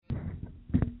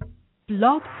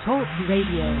Blog Talk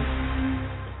Radio.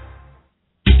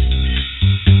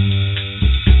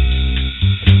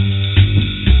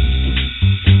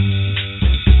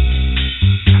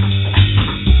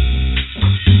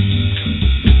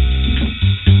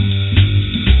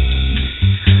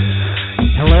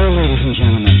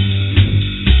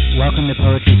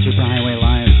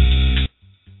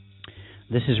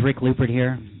 This is Rick Lupert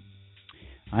here.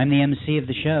 I'm the MC of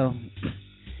the show,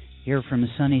 here from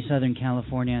sunny Southern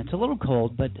California. It's a little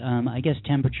cold, but I guess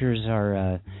temperatures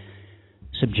are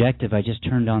subjective. I just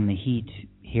turned on the heat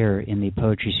here in the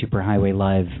Poetry Superhighway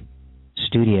Live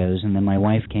studios, and then my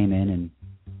wife came in and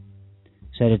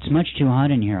said, "It's much too hot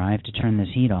in here. I have to turn this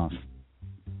heat off."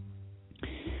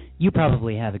 You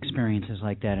probably have experiences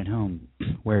like that at home,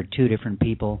 where two different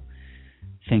people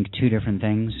think two different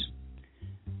things,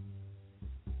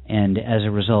 and as a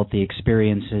result, the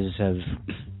experiences of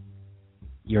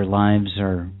your lives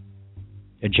are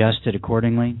adjusted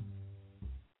accordingly.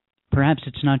 Perhaps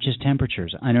it's not just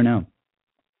temperatures. I don't know.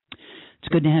 It's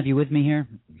good to have you with me here.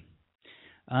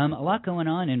 A lot going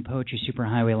on in Poetry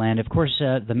Superhighway land. Of course,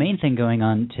 the main thing going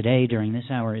on today during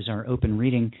this hour is our open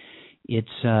reading.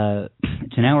 It's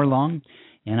an hour long,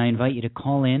 and I invite you to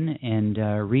call in and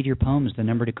read your poems. The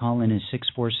number to call in is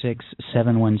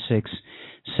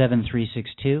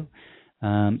 646-716-7362.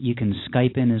 You can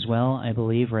Skype in as well, I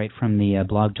believe, right from the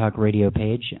Blog Talk Radio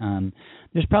page.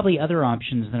 There's probably other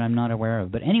options that I'm not aware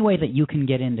of. But any way that you can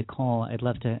get in to call, I'd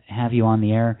love to have you on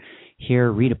the air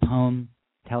here, read a poem,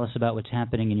 tell us about what's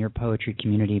happening in your poetry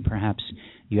community. Perhaps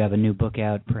you have a new book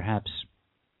out, perhaps,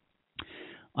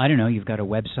 I don't know, you've got a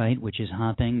website which is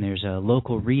hopping. There's a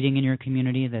local reading in your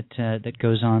community that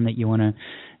goes on that you want to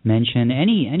mention.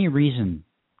 Any reason,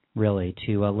 really,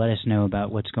 to let us know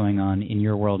about what's going on in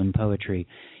your world in poetry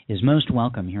is most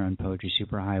welcome here on Poetry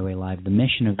Superhighway Live. The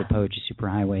mission of the Poetry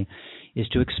Superhighway is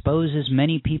to expose as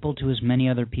many people to as many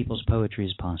other people's poetry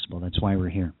as possible. That's why we're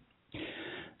here.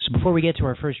 So before we get to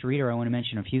our first reader, I want to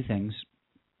mention a few things.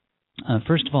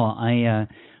 First of all, I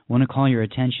want to call your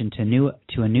attention to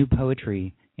a new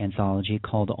poetry anthology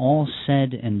called All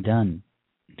Said and Done.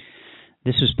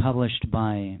 This was published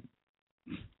by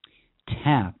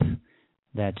TAP.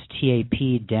 That's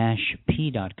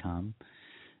tap-p.com.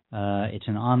 It's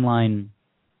an online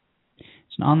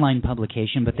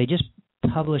publication, but they just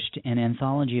published an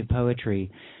anthology of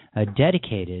poetry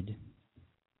dedicated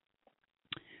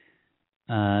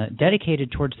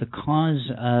towards the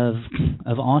cause of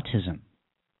autism.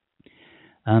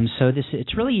 So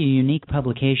it's really a unique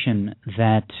publication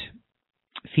that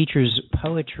features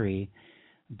poetry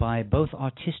by both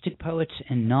autistic poets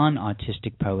and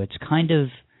non-autistic poets, kind of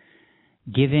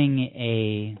giving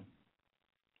a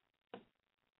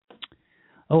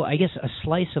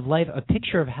slice of life, a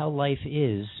picture of how life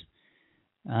is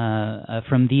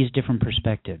from these different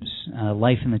perspectives.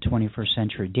 Life in the 21st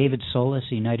century. David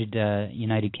Solis, a United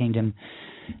Kingdom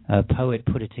poet,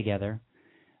 put it together.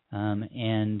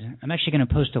 And I'm actually going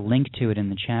to post a link to it in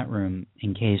the chat room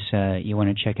in case you want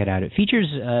to check it out. It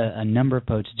features a number of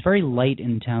poets. It's very light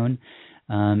in tone.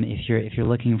 If you're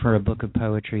looking for a book of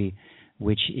poetry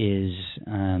which is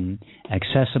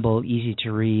accessible, easy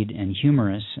to read, and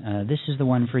humorous, this is the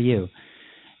one for you.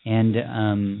 And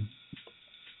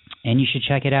you should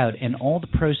check it out. And all the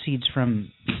proceeds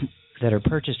that are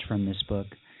purchased from this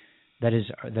book, that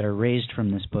are raised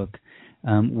from this book,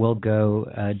 will go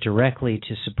directly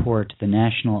to support the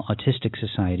National Autistic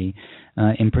Society,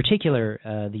 in particular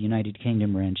the United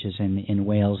Kingdom branches in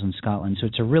Wales and Scotland. So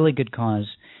it's a really good cause,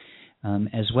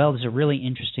 as well as a really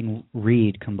interesting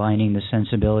read combining the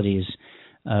sensibilities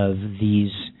of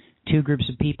these two groups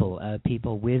of people,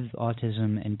 people with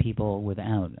autism and people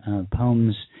without.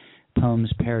 Poems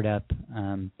paired up.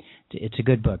 It's a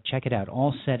good book. Check it out.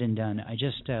 All Said and Done. I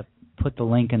just put the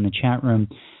link in the chat room.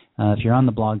 If you're on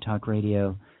the Blog Talk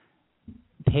Radio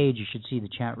page, you should see the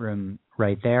chat room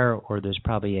right there, or there's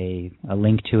probably a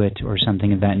link to it or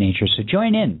something of that nature. So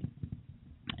join in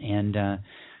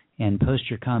and post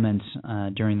your comments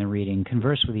during the reading.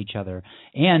 Converse with each other,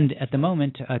 and at the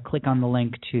moment, click on the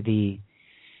link to the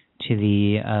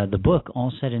book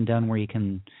All Said and Done, where you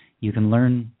can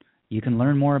learn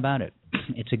more about it.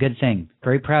 It's a good thing.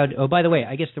 Very proud. Oh, by the way,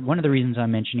 I guess one of the reasons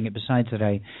I'm mentioning it, besides that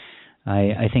I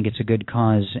think it's a good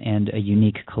cause and a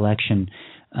unique collection,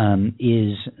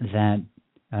 is that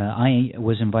I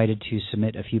was invited to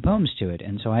submit a few poems to it,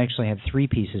 and so I actually have 3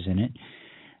 pieces in it,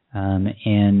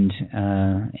 and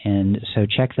so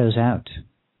check those out.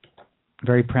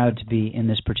 Very proud to be in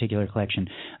this particular collection,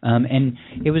 and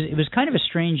it was kind of a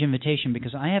strange invitation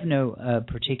because I have no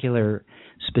particular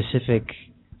specific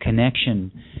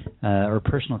connection, or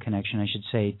personal connection, I should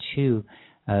say, to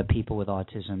people with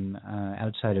autism,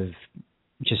 outside of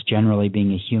just generally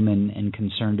being a human and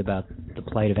concerned about the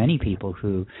plight of any people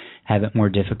who have it more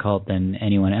difficult than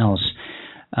anyone else.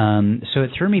 So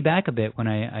it threw me back a bit when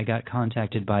I got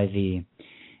contacted by the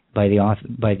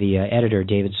editor,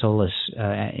 David Solis,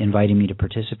 inviting me to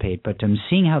participate. But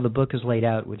seeing how the book is laid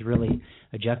out with really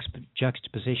a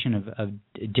juxtaposition of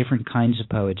different kinds of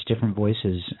poets, different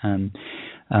voices,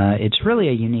 it's really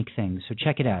a unique thing. So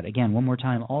check it out. Again, one more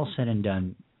time, All Said and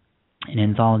Done, an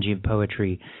anthology of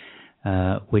poetry,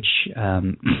 which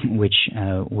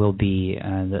will be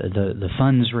the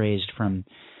funds raised from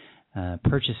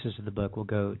purchases of the book will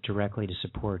go directly to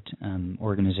support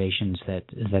organizations that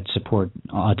support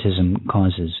autism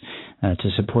causes, to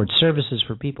support services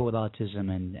for people with autism,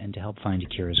 and to help find a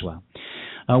cure as well.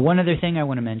 One other thing I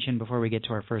want to mention before we get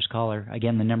to our first caller,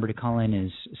 again, the number to call in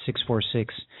is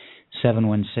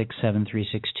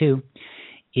 646-716-7362,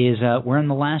 is we're in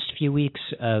the last few weeks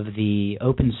of the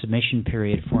open submission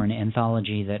period for an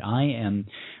anthology that I am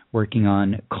working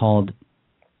on called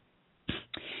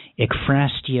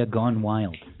Ekphrastia Gone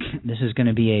Wild. This is going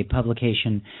to be a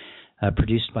publication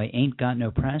produced by Ain't Got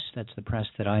No Press. That's the press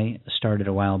that I started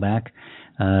a while back,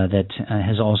 that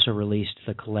has also released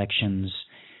the collections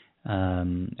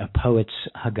of Poets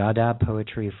Haggadah,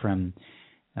 poetry from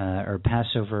or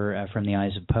Passover from the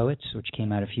Eyes of Poets, which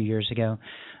came out a few years ago,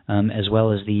 as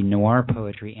well as the noir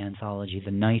poetry anthology,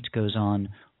 The Night Goes On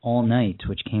All Night,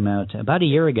 which came out about a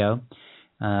year ago,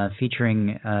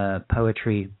 featuring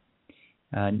poetry,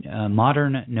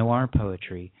 modern noir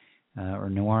poetry, or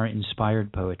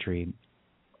noir-inspired poetry,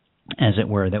 as it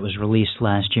were, that was released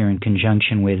last year in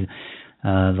conjunction with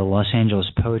the Los Angeles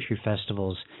Poetry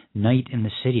Festival's Night in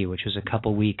the City, which was a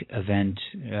couple-week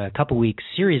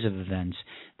series of events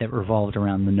that revolved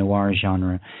around the noir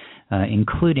genre,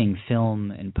 including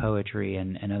film and poetry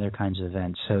and other kinds of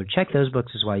events. So check those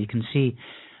books as well. You can see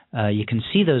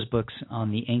those books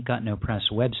on the Ain't Got No Press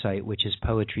website, which is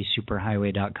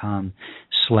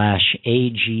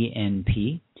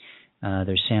poetrysuperhighway.com/AGNP.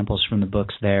 There's samples from the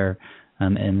books there,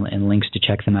 and links to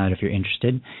check them out if you're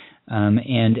interested.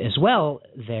 And as well,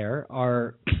 there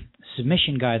are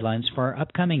submission guidelines for our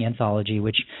upcoming anthology,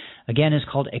 which, again, is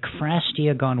called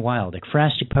Ekphrastia Gone Wild.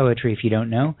 Ekphrastic poetry, if you don't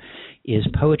know, is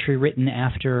poetry written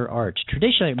after art.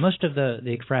 Traditionally, most of the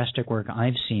ekphrastic work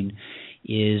I've seen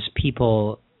is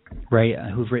people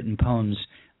who've written poems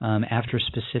after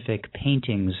specific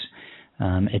paintings,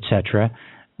 etc.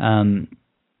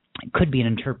 It could be an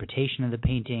interpretation of the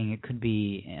painting. It could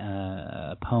be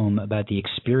a poem about the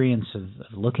experience of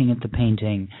looking at the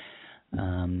painting,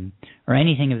 or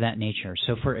anything of that nature.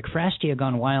 So for Ekphrastia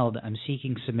Gone Wild, I'm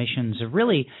seeking submissions of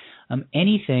really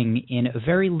anything in a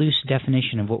very loose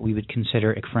definition of what we would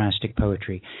consider ekphrastic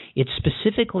poetry. It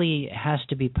specifically has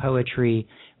to be poetry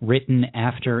written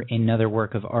after another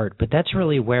work of art, but that's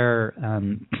really where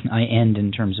I end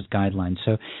in terms of guidelines.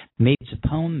 So maybe it's a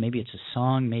poem, maybe it's a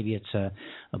song, maybe it's a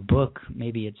book,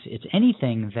 maybe it's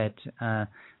anything that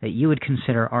you would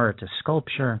consider art, a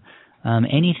sculpture,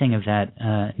 anything of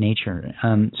that nature.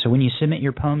 So when you submit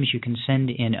your poems, you can send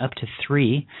in up to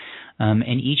 3,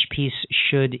 and each piece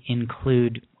should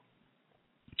include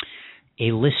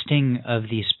a listing of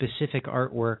the specific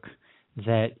artwork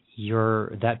that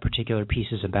that particular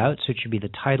piece is about. So it should be the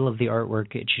title of the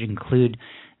artwork. It should include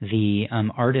the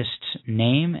artist's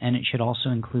name, and it should also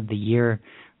include the year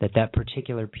that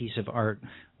particular piece of art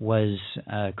was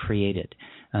created.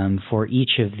 For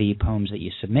each of the poems that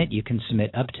you submit, you can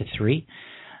submit up to 3,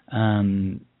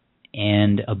 and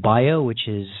a bio, which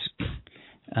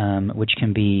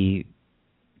can be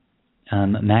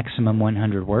maximum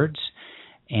 100 words.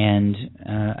 And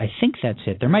I think that's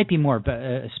it. There might be more,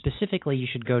 but specifically you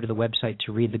should go to the website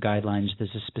to read the guidelines.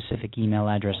 There's a specific email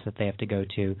address that they have to go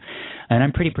to. And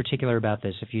I'm pretty particular about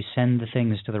this. If you send the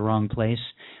things to the wrong place,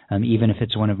 even if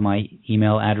it's one of my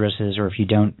email addresses, or if you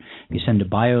send a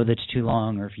bio that's too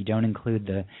long, or if you don't include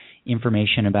the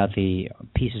information about the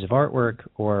pieces of artwork,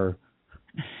 or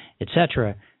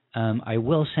etc., I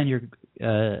will send your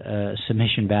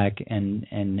submission back and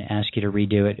ask you to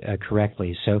redo it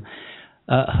correctly. So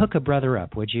hook a brother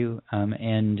up, would you,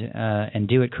 and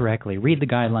do it correctly. Read the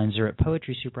guidelines. They're at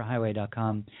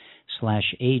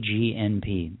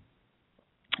poetrysuperhighway.com/AGNP.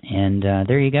 And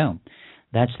there you go.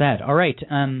 That's that. All right.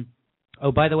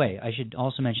 Oh, by the way, I should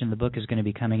also mention the book is going to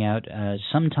be coming out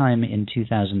sometime in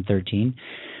 2013.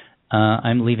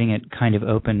 I'm leaving it kind of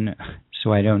open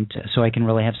so I can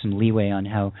really have some leeway on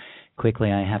how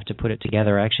quickly I have to put it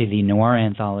together. Actually, the noir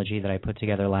anthology that I put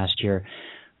together last year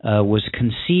was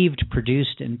conceived,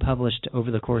 produced, and published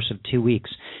over the course of 2 weeks.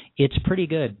 It's pretty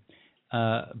good.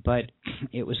 but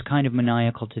it was kind of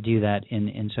maniacal to do that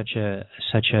in such a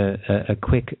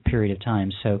quick period of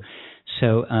time. So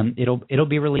it'll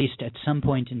be released at some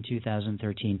point in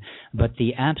 2013. But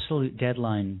the absolute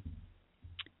deadline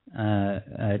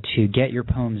to get your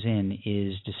poems in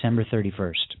is December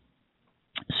 31st.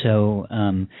 So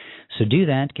do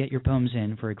that. Get your poems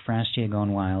in for Ekphrastia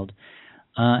Gone Wild.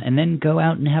 And then go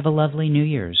out and have a lovely New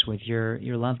Year's with your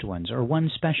loved ones, or one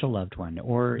special loved one,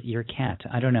 or your cat.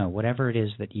 I don't know, whatever it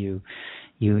is that you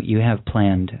have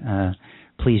planned.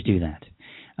 Please do that.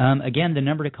 Again, the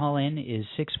number to call in is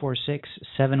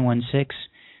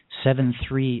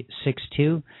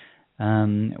 646-716-7362.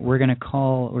 We're going to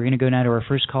go now to our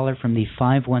first caller from the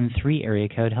 513 area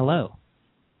code. Hello.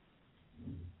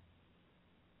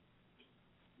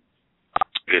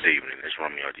 Good evening. It's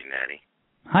Romeo Dinati.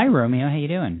 Hi, Romeo. How you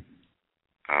doing?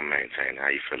 I'm maintaining. How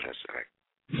you feeling today?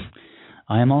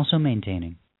 I am also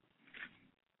maintaining.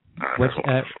 That's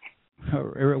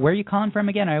wonderful. Where are you calling from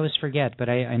again? I always forget, but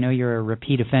I know you're a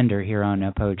repeat offender here on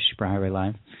Poetry Superhighway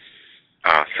Live.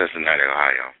 Cincinnati,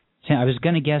 Ohio. I was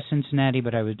going to guess Cincinnati,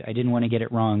 but I didn't want to get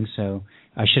it wrong, so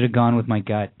I should have gone with my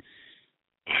gut.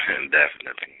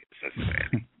 Definitely,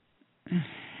 Cincinnati.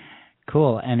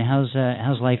 Cool. And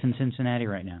how's life in Cincinnati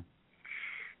right now?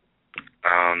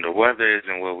 The weather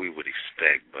isn't what we would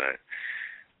expect, but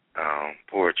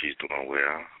poetry's doing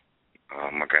well. I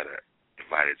got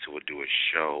invited to do a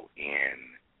show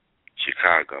in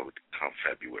Chicago come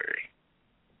February.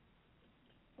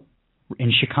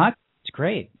 In Chicago? It's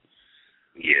great.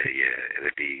 Yeah.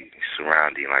 It'll be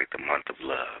surrounding like the month of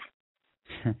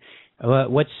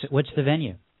love. What's the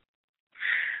venue?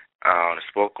 The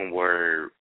Spoken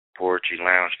Word Poetry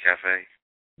Lounge Cafe.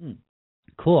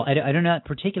 Cool. I don't know that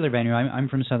particular venue. I'm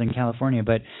from Southern California,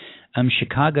 but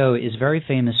Chicago is very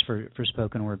famous for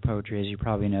spoken word poetry, as you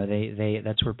probably know.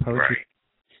 That's where poetry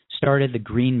started. The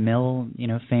Green Mill,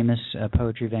 famous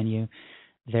poetry venue.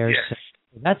 There's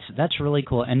that's really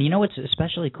cool. And you know what's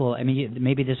especially cool? I mean,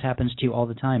 maybe this happens to you all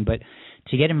the time, but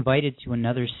to get invited to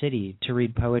another city to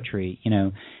read poetry,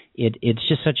 it's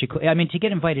just such a cool. I mean, to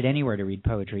get invited anywhere to read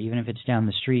poetry, even if it's down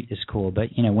the street, is cool. But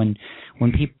when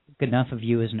people think enough of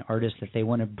you as an artist that they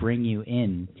want to bring you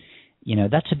in,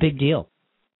 that's a big deal.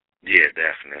 Yeah,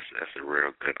 definitely. That's a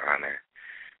real good honor.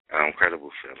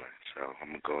 Incredible feeling. So I'm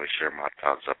gonna go and share my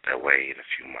thoughts up that way in a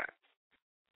few months.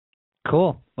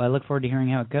 Cool. Well, I look forward to hearing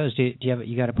how it goes. Do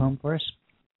you got a poem for us?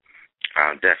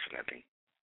 Definitely.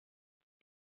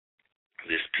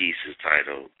 This piece is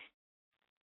titled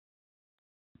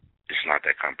 "It's Not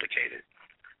That Complicated."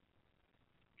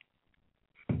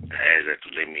 I ask that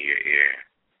you lend me your ear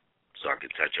so I can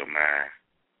touch your mind,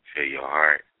 feel your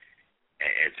heart,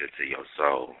 and enter into your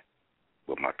soul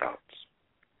with my thoughts.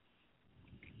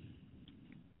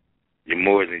 You're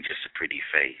more than just a pretty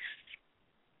face.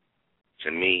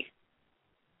 To me,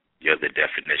 you're the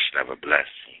definition of a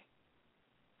blessing.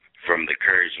 From the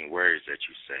encouraging words that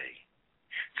you say,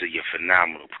 to your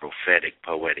phenomenal, prophetic,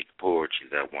 poetic poetry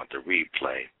that I want to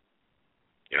replay.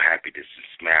 Your happiness and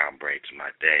smile brings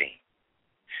my day.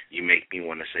 You make me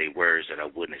want to say words that I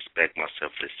wouldn't expect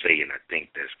myself to say, and I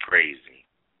think that's crazy.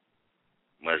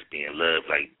 Must be in love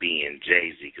like B and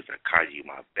Jay-Z, because I call you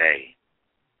my bae,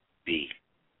 B.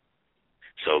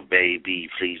 So, baby,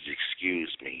 please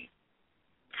excuse me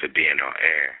for being on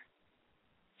air,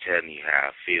 telling you how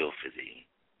I feel for thee.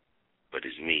 But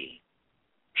it's me,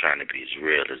 trying to be as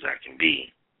real as I can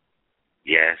be.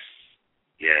 Yes,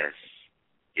 yes,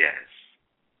 yes.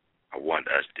 I want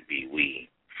us to be we.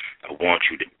 I want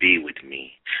you to be with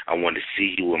me. I want to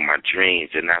see you in my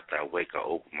dreams, and after I wake, I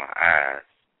open my eyes.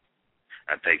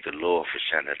 I thank the Lord for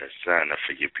shining the sun and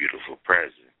for your beautiful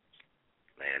presence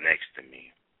laying next to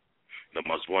me. The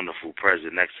most wonderful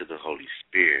present next to the Holy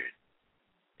Spirit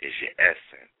is your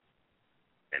essence,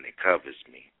 and it covers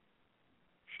me.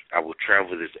 I will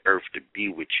travel this earth to be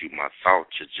with you. My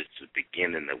thoughts are just the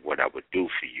beginning of what I would do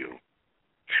for you.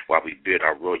 While we build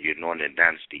our royal anointed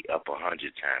dynasty up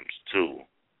 100 times too.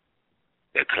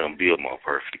 There couldn't be a more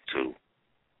perfect two.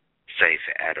 Save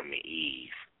for Adam and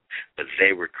Eve. But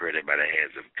they were created by the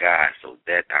hands of God so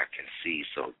that I can see.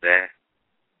 So that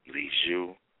leaves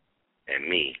you and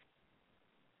me.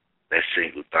 That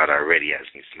single thought already has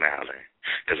me smiling.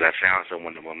 Because I found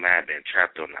someone in my mind been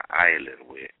trapped on the island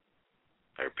with.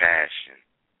 Her passion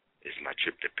is my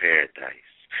trip to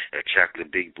paradise. A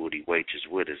chocolate big booty waitress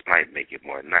with us might make it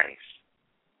more nice.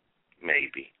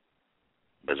 Maybe.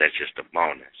 But that's just a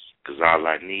bonus. Because all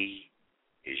I need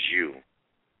is you.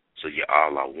 So you're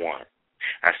all I want.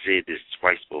 I said this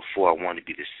twice before. I want to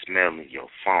be the smell in your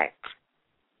funk.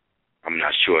 I'm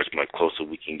not sure it's much closer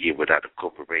we can get without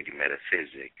incorporating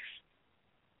metaphysics.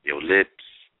 Your lips,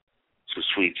 too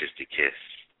sweet just to kiss.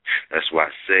 That's why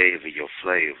I savor your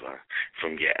flavor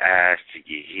from your eyes to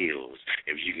your heels.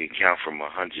 If you can count from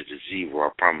 100 to 0, I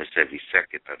promise every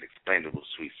second unexplainable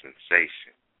sweet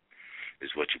sensation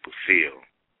is what you will feel.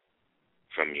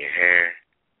 From your hair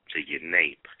to your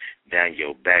nape, down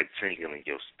your back, tingling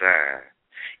your spine,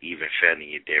 even feeling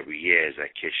your derriere as I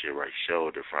kiss your right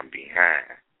shoulder from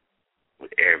behind,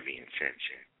 with every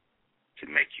intention to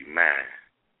make you mine.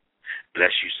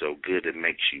 Bless you so good it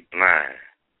makes you blind,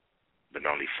 but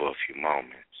only for a few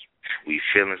moments. We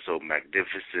feeling so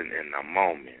magnificent in our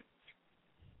moments.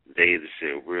 They that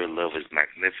said real love is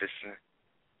magnificent,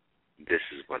 this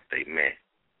is what they meant.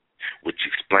 Which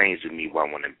explains to me why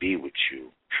I want to be with you.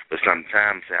 But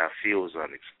sometimes how I feel is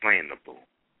unexplainable,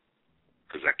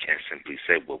 because I can't simply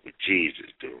say what would Jesus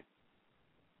do.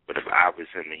 But if I was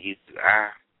him and he was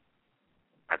I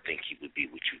think he would be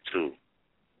with you too.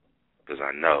 Because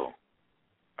I know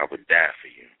I would die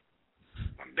for you.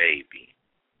 My baby,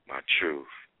 my truth.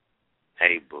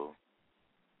 Hey, boo,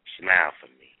 smile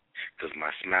for me, because my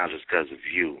smile is because of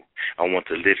you. I want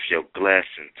to lift your glass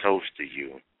and toast to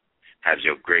you. Have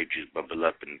your grape juice bubble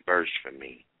up and burst for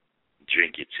me.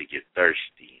 Drink it till you're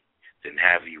thirsty, then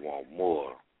have you on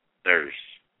more thirst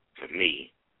for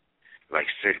me. Like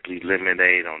simply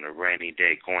lemonade on a rainy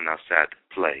day going outside to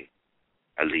play.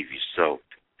 I leave you soaked.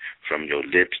 From your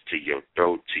lips to your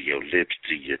throat, to your lips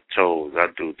to your toes. I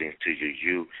do things to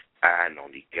you, I and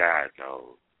only God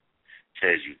knows.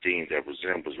 Tells you things that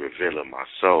resembles revealing my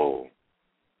soul.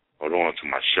 Hold on to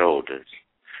my shoulders,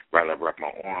 while I wrap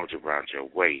my arms around your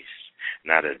waist.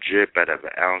 Not a drip out of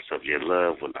an ounce of your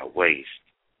love will I waste.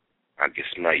 I can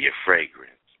smell your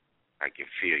fragrance. I can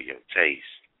feel your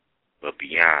taste. But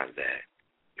beyond that,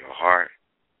 your heart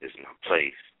is my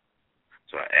place.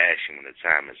 So I ask you when the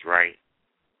time is right,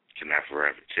 can I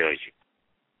forever tell you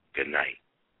good night?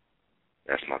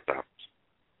 That's my thoughts.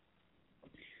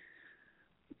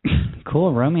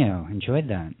 Cool, Romeo. Enjoyed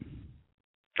that.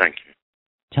 Thank you.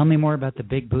 Tell me more about the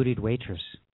big-bootied waitress.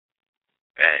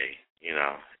 Hey,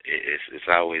 it's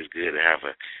always good to have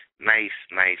a nice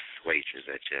waitress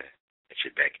at your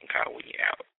beck and call when you're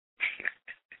out.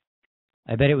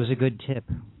 I bet it was a good tip.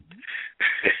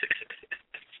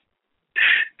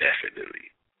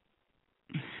 Definitely.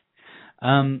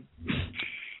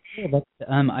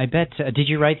 I bet. Did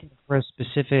you write for a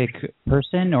specific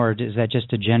person, or is that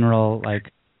just a general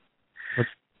like?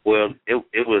 Well,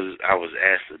 it was. I was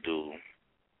asked to do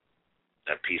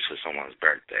a piece for someone's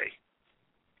birthday,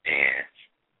 and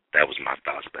that was my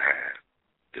thoughts behind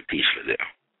the piece for them.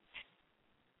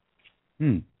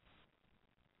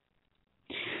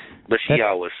 But she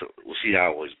was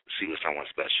someone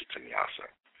special to me also.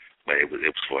 But it was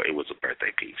a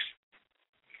birthday piece.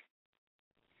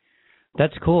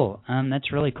 That's cool.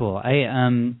 That's really cool.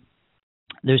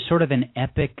 There's sort of an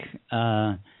epic.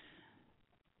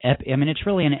 It's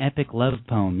really an epic love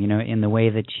poem, in the way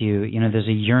that there's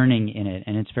a yearning in it,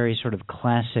 and it's very sort of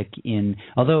classic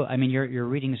although, your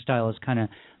reading style is kind of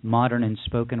modern and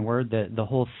spoken word, the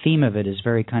whole theme of it is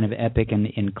very kind of epic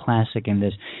and classic in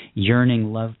this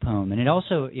yearning love poem. And it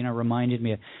also, reminded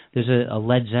me of, there's a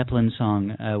Led Zeppelin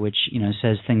song, which,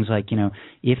 says things like,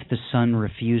 if the sun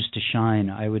refused to shine,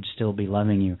 I would still be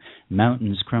loving you.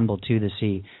 Mountains crumble to the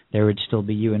sea, there would still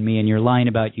be you and me. And your line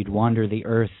about you'd wander the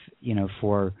earth,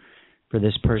 for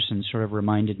this person sort of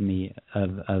reminded me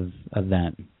of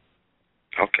that.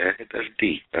 Okay, that's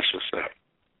deep. That's what's up.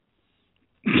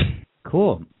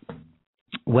 Cool.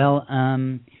 Well,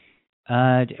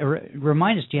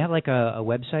 remind us, do you have like a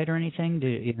website or anything?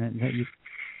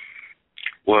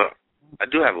 Well, I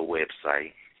do have a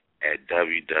website at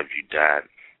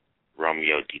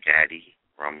www.romeodnati.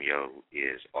 Romeo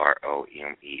is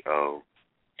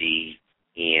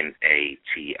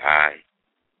ROMEODNATI.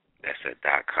 That's at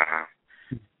 .com.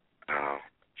 A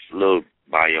little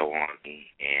bio on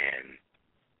me and a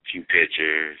few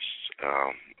pictures,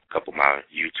 a couple of my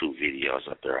YouTube videos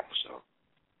up there also.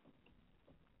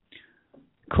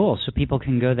 Cool. So people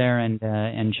can go there and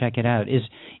check it out. Is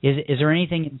there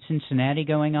anything in Cincinnati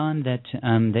going on that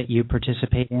you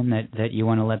participate in that you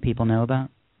want to let people know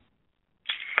about?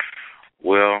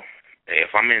 Well,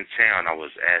 if I'm in town, I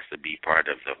was asked to be part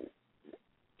of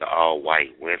the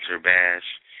all-white winter bash.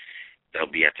 They'll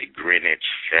be at the Greenwich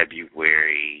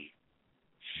February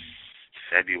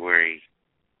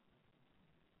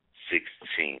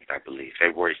 16th, I believe.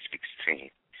 February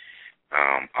 16th.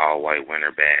 All-white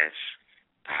winter bash.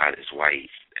 The hottest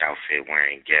white outfit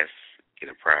wearing guests get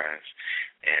a prize.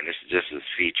 And this is just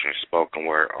featuring spoken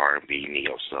word, R&B,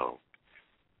 neo soul.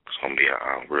 It's going to be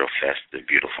a real festive,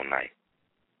 beautiful night.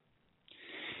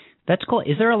 That's cool.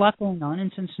 Is there a lot going on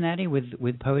in Cincinnati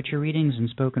with poetry readings and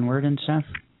spoken word and stuff?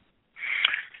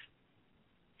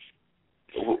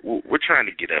 We're trying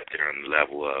to get up there on the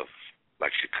level of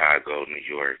like Chicago, New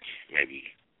York, maybe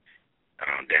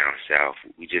down south.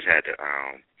 We just had to,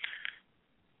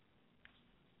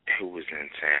 who was in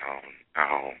town?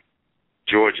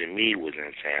 Georgia Me was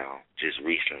in town just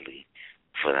recently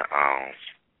for the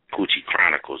Coochie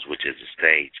Chronicles, which is a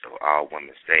stage, an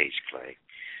all-women stage play.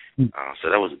 So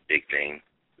that was a big thing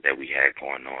that we had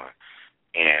going on.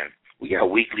 And we got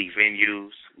weekly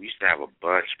venues. We used to have a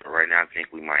bunch, but right now I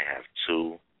think we might have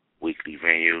 2 weekly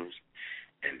venues.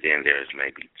 And then there's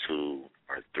maybe 2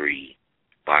 or 3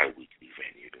 bi-weekly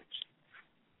venues.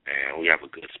 And we have a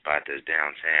good spot that's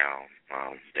downtown.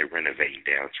 They're renovating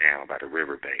downtown by the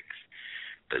riverbanks.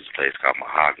 There's a place called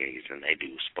Mahogany's, and they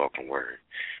do spoken word. I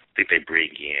think they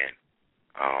bring in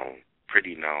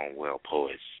pretty known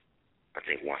poets, I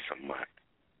think, once a month.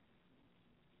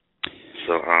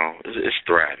 So it's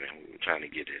thriving. We're trying to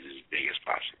get it as big as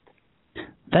possible.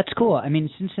 That's cool. I mean,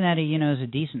 Cincinnati, is a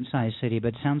decent-sized city, but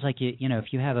it sounds like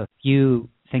if you have a few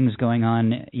things going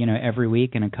on, every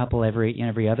week and a couple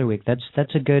every other week,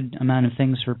 that's a good amount of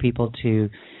things for people to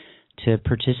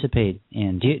participate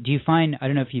in. Do you find, I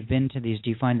don't know if you've been to these, do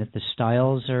you find that the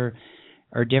styles are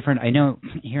different? I know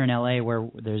here in LA where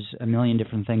there's a million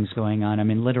different things going on. I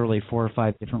mean, literally 4 or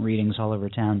 5 different readings all over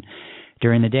town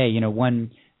during the day.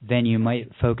 One venue might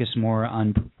focus more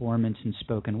on performance and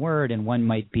spoken word, and one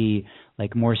might be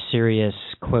like more serious,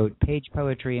 quote, page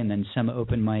poetry, and then some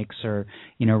open mics are,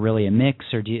 really a mix.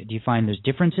 Or do you find there's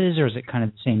differences, or is it kind of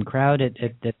the same crowd at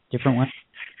different ones?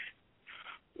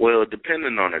 Well,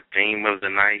 depending on the theme of the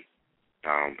night,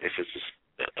 if it's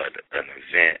an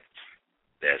event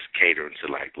that's catering to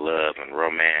like love and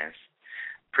romance,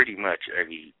 pretty much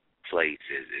every place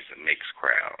is a mixed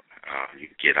crowd. You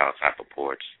get all type of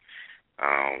poets,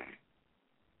 and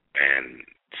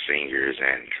singers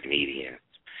and comedians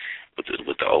with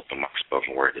the open mic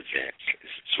spoken word events.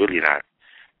 It's really not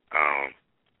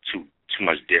too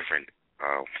much different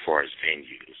as far as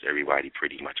venues. Everybody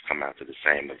pretty much come out to the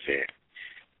same event.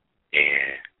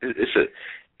 And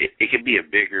it can be a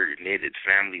bigger knitted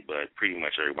family, but pretty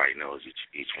much everybody knows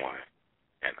each one.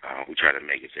 And we try to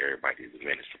make it so everybody's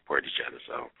event and support each other.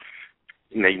 So,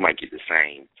 you might get the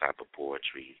same type of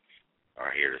poetry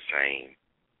or hear the same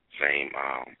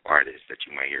artists that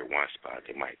you might hear at one spot.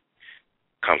 They might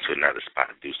come to another spot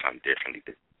and do something differently,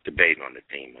 debating on the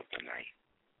theme of the night.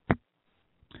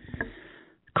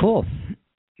 Cool.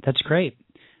 That's great.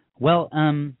 Well,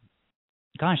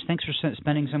 gosh, thanks for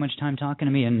spending so much time talking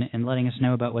to me and letting us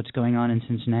know about what's going on in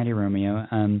Cincinnati, Romeo.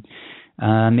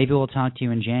 Maybe we'll talk to you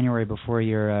in January before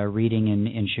your reading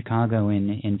in Chicago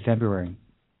in February.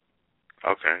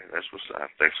 Okay, that's what's up.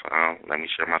 Thanks for letting me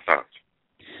share my thoughts.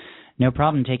 No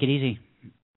problem. Take it easy.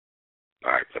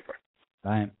 All right, bye-bye.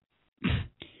 Bye.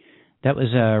 That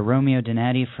was Romeo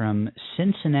Donati from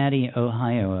Cincinnati,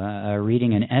 Ohio,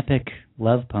 reading an epic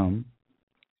love poem,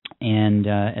 and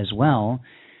as well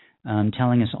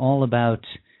telling us all about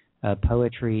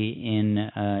poetry in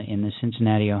the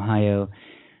Cincinnati, Ohio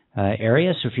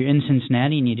area. So if you're in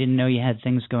Cincinnati and you didn't know you had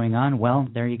things going on, well,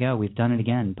 there you go. We've done it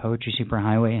again. Poetry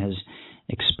Superhighway has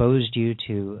exposed you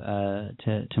to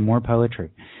more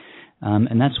poetry.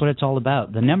 And that's what it's all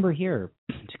about. The number here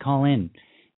to call in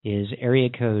is area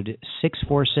code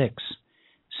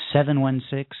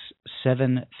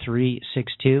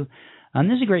 646-716-7362.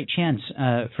 This is a great chance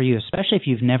for you, especially if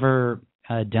you've never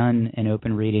done an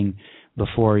open reading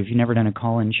before, if you've never done a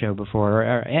call-in show before,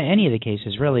 or any of the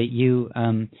cases, really, this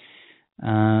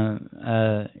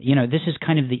is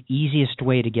kind of the easiest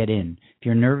way to get in. If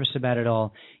you're nervous about it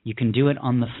all, you can do it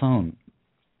on the phone,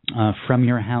 from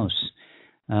your house,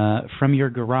 from your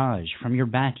garage, from your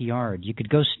backyard. You could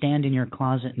go stand in your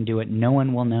closet and do it. No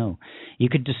one will know. You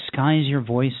could disguise your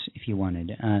voice if you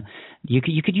wanted. You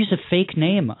could use a fake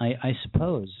name, I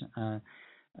suppose. You'll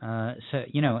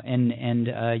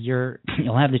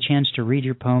have the chance to read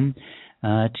your poem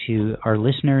to our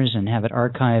listeners and have it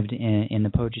archived in the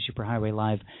Poetry Superhighway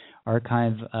Live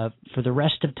archive for the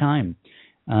rest of time.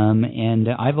 And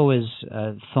I've always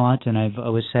thought, and I've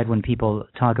always said when people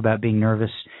talk about being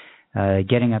nervous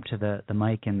getting up to the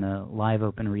mic in the live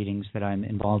open readings that I'm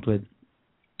involved with,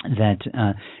 that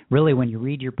really when you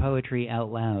read your poetry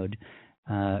out loud,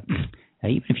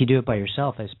 even if you do it by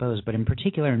yourself, I suppose, but in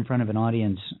particular in front of an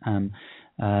audience,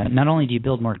 not only do you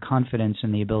build more confidence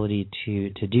in the ability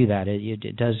to do that,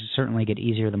 it does certainly get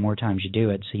easier the more times you do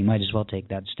it, so you might as well take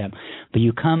that step. But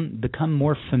you become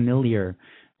more familiar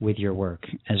with your work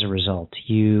as a result.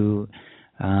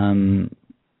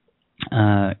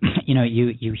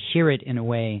 you hear it in a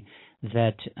way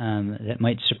that that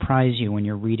might surprise you when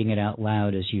you're reading it out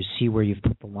loud, as you see where you've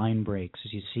put the line breaks,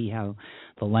 as you see how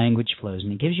the language flows,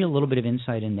 and it gives you a little bit of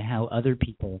insight into how other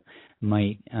people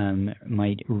might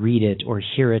read it or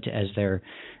hear it as they're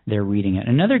reading it.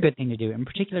 Another good thing to do, in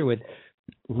particular with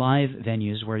live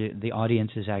venues where the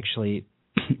audience is actually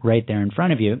right there in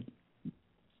front of you,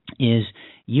 is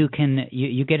you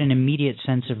get an immediate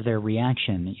sense of their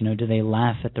reaction. Do they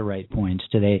laugh at the right points?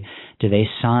 Do they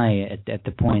sigh at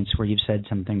the points where you've said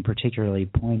something particularly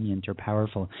poignant or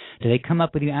powerful? Do they come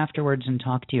up with you afterwards and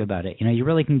talk to you about it? You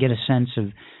really can get a sense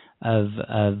of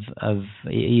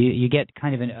you get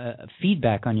kind of a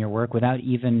feedback on your work without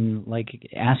even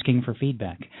asking for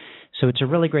feedback. So it's a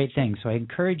really great thing. So I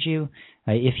encourage you,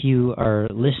 if you are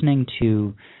listening,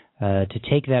 to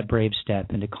take that brave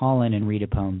step and to call in and read a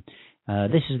poem.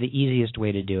 This is the easiest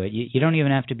way to do it. You don't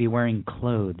even have to be wearing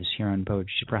clothes here on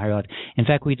Poetry Super Higher Life. In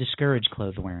fact, we discourage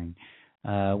clothes wearing.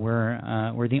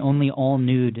 We're the only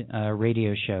all-nude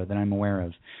radio show that I'm aware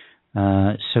of.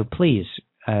 So please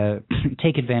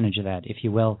take advantage of that, if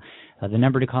you will. The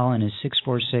number to call in is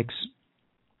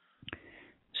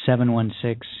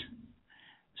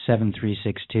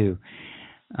 646-716-7362.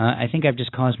 I think I've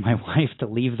just caused my wife to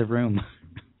leave the room.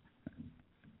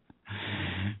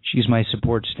 She's my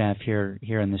support staff here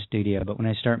in the studio, but when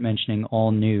I start mentioning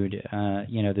all nude,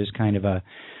 there's kind of a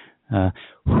and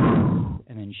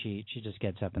then she just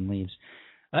gets up and leaves.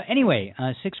 Anyway,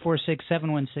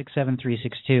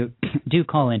 646-716-7362. Do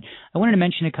call in. I wanted to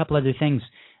mention a couple other things.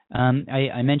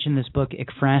 I mentioned this book,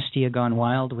 Ekphrastia Gone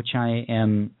Wild, which I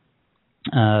am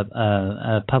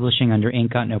publishing under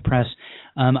Ink Got No Press.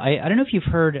 I don't know if you've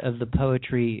heard of the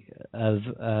poetry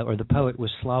or the poet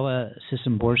Wislawa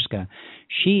Szymborska.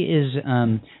 She is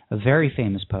a very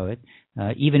famous poet,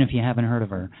 even if you haven't heard of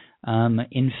her.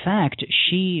 In fact,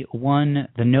 she won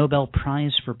the Nobel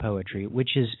Prize for Poetry,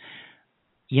 which is,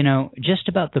 just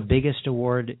about the biggest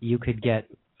award you could get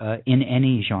in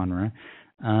any genre.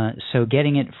 So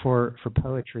getting it for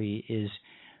poetry is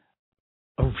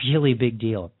a really big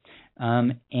deal.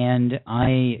 And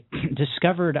I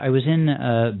discovered I was in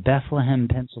Bethlehem,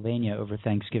 Pennsylvania over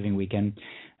Thanksgiving weekend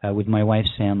with my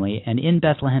wife's family. And in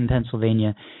Bethlehem,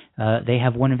 Pennsylvania, they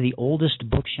have one of the oldest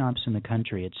bookshops in the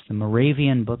country. It's the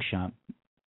Moravian Bookshop.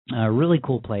 Really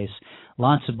cool place.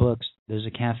 Lots of books. There's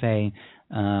a cafe.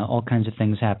 All kinds of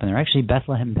things happen there. Actually,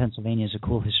 Bethlehem, Pennsylvania is a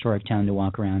cool historic town to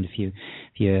walk around if you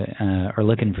are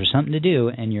looking for something to do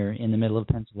and you're in the middle of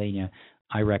Pennsylvania.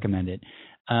 I recommend it.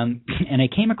 And I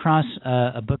came across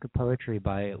a book of poetry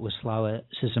by Wislawa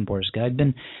Szymborska. I'd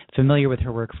been familiar with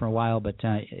her work for a while, but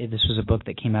this was a book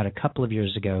that came out a couple of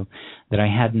years ago that I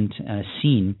hadn't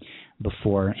seen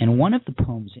before. And one of the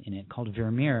poems in it, called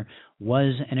Vermeer,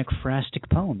 was an ekphrastic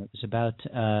poem. It was about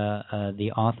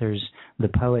the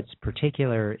poet's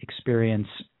particular experience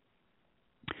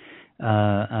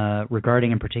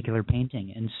regarding a particular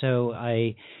painting. And so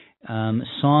I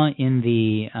saw in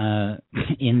the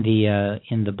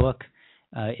book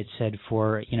it said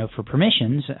for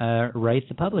permissions, write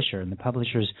the publisher, and the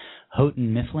publisher's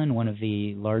Houghton Mifflin, one of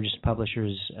the largest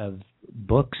publishers of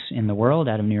books in the world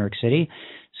out of New York City.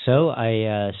 So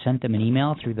I sent them an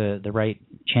email through the right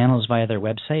channels via their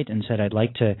website and said I'd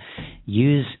like to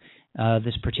use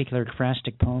this particular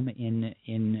ekphrastic poem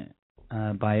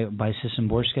by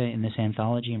Szymborska in this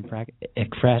anthology,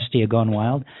 Ekphrastia Gone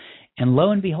Wild. And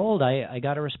lo and behold, I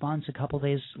got a response a couple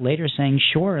days later saying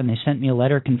sure, and they sent me a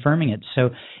letter confirming it.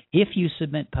 So if you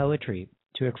submit poetry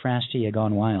to Ekphrastia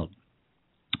Gone Wild,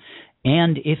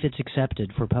 and if it's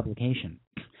accepted for publication,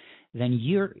 then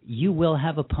you will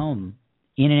have a poem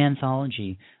in an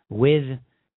anthology with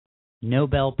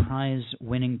Nobel Prize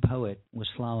winning poet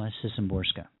Wislawa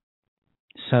Szymborska.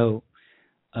 So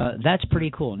that's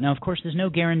pretty cool. Now, of course, there's no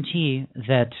guarantee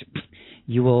that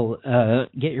you will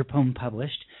get your poem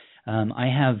published. I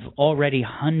have already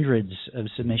hundreds of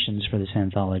submissions for this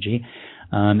anthology.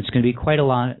 It's going to be quite a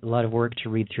lot of work to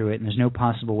read through it, and there's no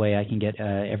possible way I can get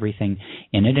everything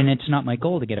in it. And it's not my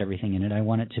goal to get everything in it. I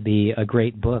want it to be a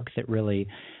great book that really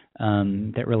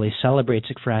celebrates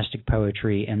ekphrastic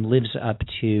poetry and lives up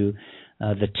to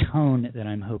the tone that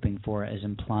I'm hoping for, as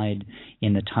implied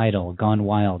in the title, Gone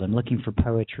Wild. I'm looking for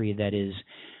poetry that is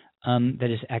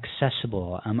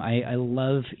accessible. I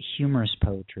love humorous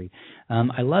poetry.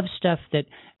 I love stuff that,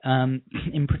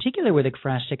 in particular with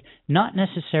ekphrastic, not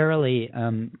necessarily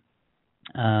an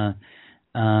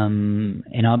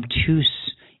obtuse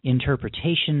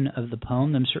interpretation of the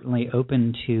poem. I'm certainly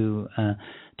open to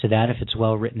that if it's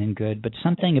well written and good, but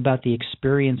something about the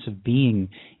experience of being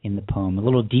in the poem, a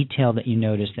little detail that you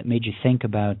noticed that made you think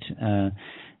about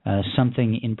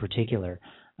something in particular,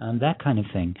 that kind of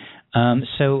thing.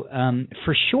 So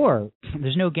for sure,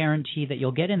 there's no guarantee that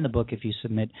you'll get in the book if you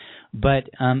submit, but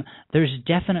there's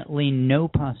definitely no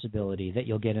possibility that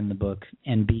you'll get in the book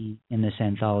and be in this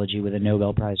anthology with a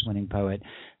Nobel Prize-winning poet,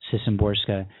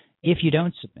 Szymborska, if you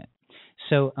don't submit.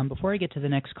 So before I get to the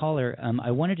next caller,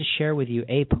 I wanted to share with you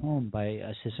a poem by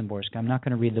Szymborska. I'm not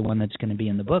going to read the one that's going to be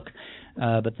in the book,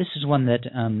 but this is one that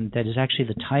is actually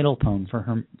the title poem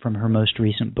from her most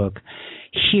recent book,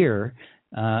 Here.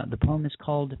 The poem is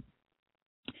called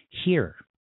Here.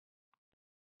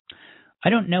 I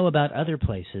don't know about other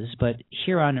places, but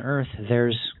here on Earth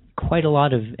there's quite a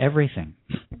lot of everything.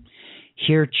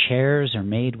 Here chairs are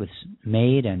made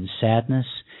and sadness,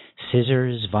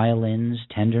 scissors, violins,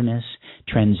 tenderness,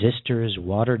 transistors,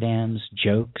 water dams,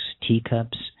 jokes,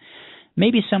 teacups.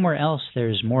 Maybe somewhere else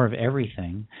there's more of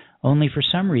everything, only for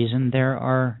some reason there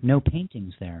are no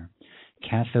paintings there.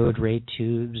 Cathode ray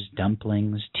tubes,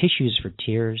 dumplings, tissues for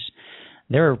tears.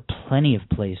 There are plenty of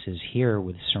places here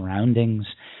with surroundings.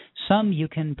 Some you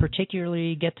can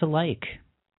particularly get to like.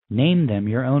 Name them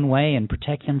your own way and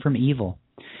protect them from evil.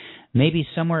 Maybe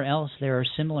somewhere else there are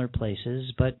similar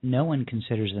places, but no one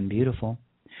considers them beautiful.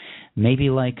 Maybe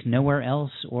like nowhere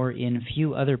else or in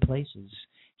few other places,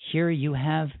 here you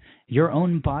have your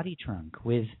own body trunk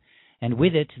and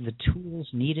with it the tools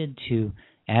needed to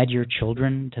add your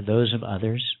children to those of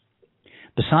others.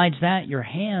 Besides that, your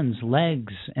hands,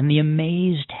 legs, and the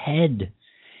amazed head.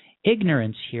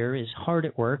 Ignorance here is hard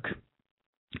at work,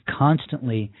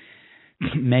 constantly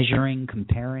measuring,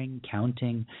 comparing,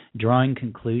 counting, drawing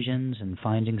conclusions, and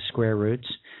finding square roots.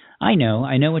 I know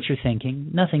what you're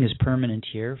thinking. Nothing is permanent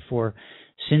here, for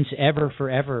since ever,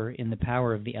 forever in the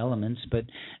power of the elements. But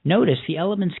notice, the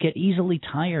elements get easily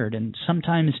tired, and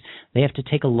sometimes they have to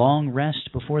take a long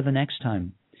rest before the next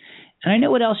time. And I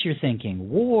know what else you're thinking.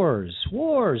 Wars,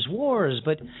 wars, wars.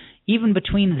 But even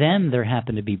between them, there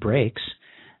happen to be breaks.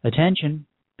 Attention,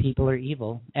 people are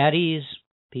evil. At ease,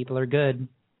 people are good.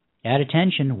 At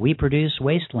attention, we produce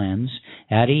wastelands.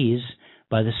 At ease,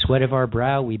 by the sweat of our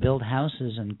brow, we build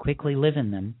houses and quickly live in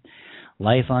them.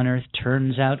 Life on Earth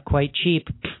turns out quite cheap.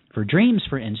 For dreams,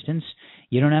 for instance,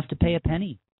 you don't have to pay a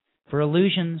penny. For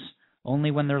illusions, only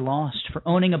when they're lost. For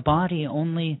owning a body,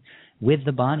 only with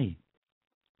the body.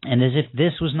 And as if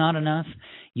this was not enough,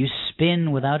 you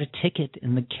spin without a ticket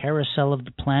in the carousel of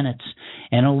the planets,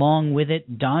 and along with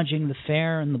it, dodging the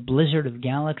fair and the blizzard of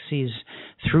galaxies,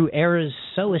 through eras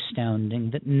so astounding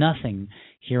that nothing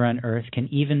here on Earth can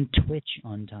even twitch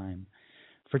on time.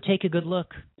 For take a good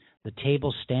look. The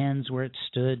table stands where it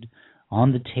stood.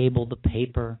 On the table, the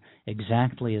paper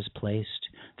exactly as placed.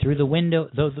 Through the window,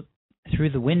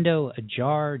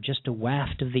 ajar, just a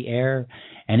waft of the air,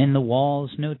 and in the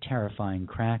walls, no terrifying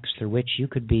cracks through which you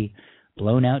could be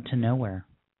blown out to nowhere.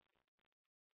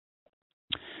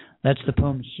 That's the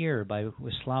poem Here by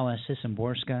Wislawa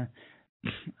Szymborska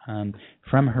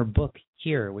from her book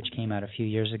Here, which came out a few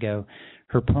years ago.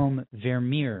 Her poem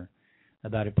Vermeer,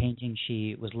 about a painting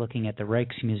she was looking at the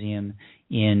Rijksmuseum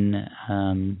in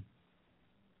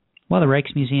the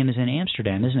Rijksmuseum is in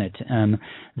Amsterdam, isn't it?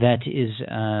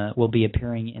 That will be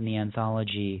appearing in the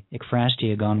anthology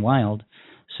Ekphrastia Gone Wild.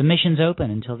 Submissions open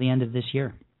until the end of this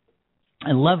year.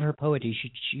 I love her poetry.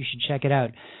 You should check it out.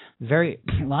 A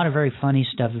lot of very funny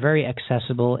stuff, very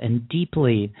accessible and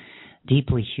deeply,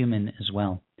 deeply human as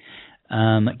well.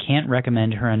 Can't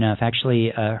recommend her enough.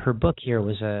 Actually, her book here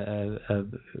was a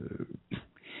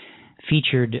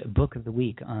featured book of the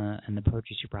week in the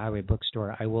Poetry Superhighway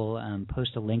bookstore. I will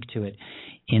post a link to it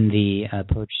in the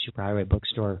Poetry Superhighway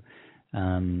bookstore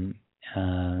in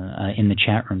the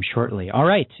chat room shortly. All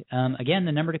right. Again,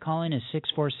 the number to call in is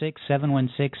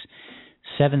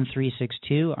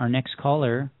 646-716-7362. Our next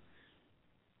caller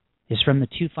is from the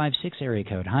 256 area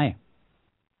code. Hi.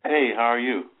 Hey, how are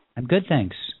you? I'm good,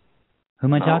 thanks. Who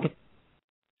am I talking?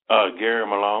 Gary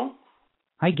Malone.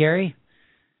 Hi, Gary.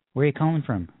 Where are you calling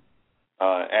from?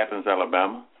 Athens,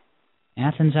 Alabama.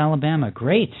 Athens, Alabama.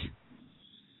 Great.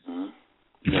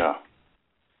 Mm-hmm. Yeah.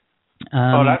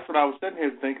 That's what I was sitting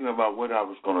here thinking about what I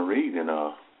was going to read, and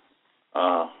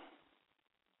I'm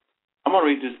going to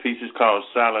read this piece. It's called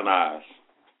Silent Eyes.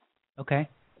 Okay.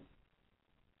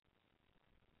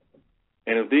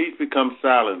 And if these become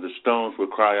silent, the stones will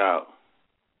cry out.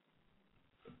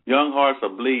 Young hearts are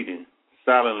bleeding,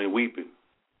 silently weeping,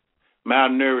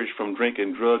 malnourished from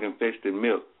drinking drug-infested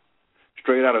milk,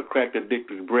 straight out of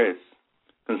crack-addicted breasts,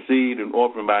 conceived and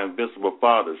orphaned by invisible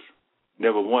fathers.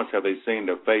 Never once have they seen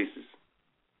their faces.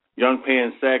 Young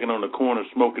pans sagging on the corner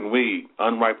smoking weed,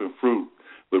 unripened fruit,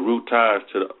 with root ties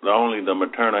to only the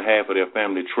maternal half of their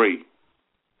family tree.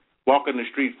 Walking the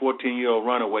street, 14-year-old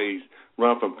runaways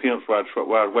run from pimps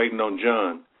while waiting on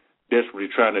John, desperately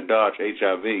trying to dodge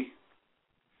HIV.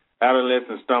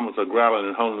 Adolescent stomachs are growling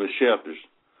in homeless shelters.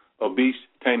 Obese,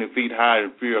 tainted feet hide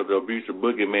in fear of the abusive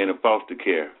boogeyman in foster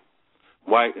care.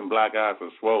 White and black eyes are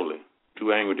swollen,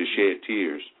 too angry to shed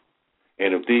tears.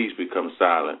 And if these become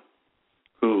silent,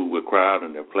 who will cry out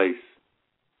in their place?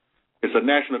 It's a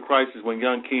national crisis when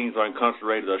young kings are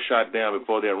incarcerated or shot down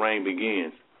before their reign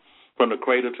begins. From the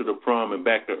cradle to the prom and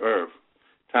back to earth,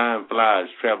 time flies,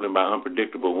 traveling by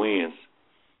unpredictable winds.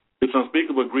 It's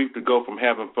unspeakable grief to go from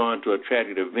having fun to a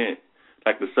tragic event,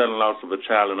 like the sudden loss of a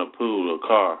child in a pool or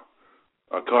car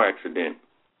accident.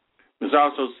 It's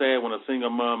also sad when a single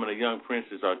mom and a young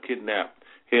princess are kidnapped,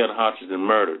 held hostage, and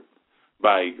murdered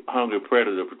by a hungry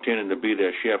predator pretending to be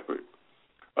their shepherd.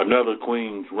 Another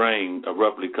queen's reign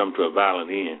abruptly comes to a violent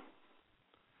end.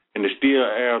 In the still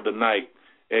air of the night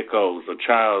echoes a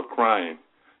child crying,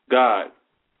 God,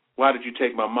 why did you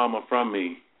take my mama from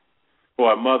me?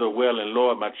 For a mother wailing,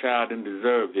 Lord, my child didn't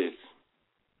deserve this.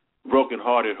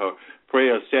 Broken-hearted, her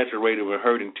prayers saturated with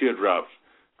hurting teardrops,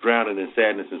 drowning in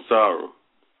sadness and sorrow.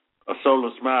 A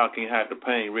soulless smile can't hide the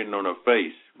pain written on her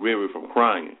face, weary from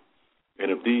crying. And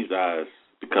if these eyes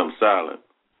become silent,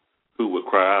 who will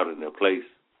cry out in their place?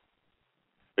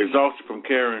 Exhausted from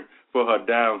caring for her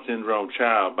Down syndrome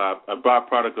child by a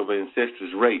byproduct of an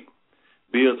incestuous rape,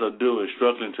 bills are due and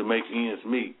struggling to make ends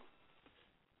meet,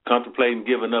 contemplating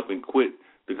giving up and quit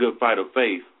the good fight of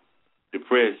faith,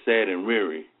 depressed, sad, and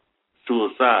weary,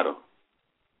 suicidal.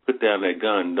 Put down that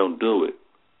gun and don't do it,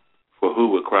 for who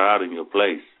will cry out in your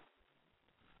place?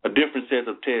 A different set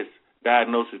of tests,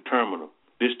 diagnosis terminal,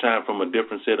 this time from a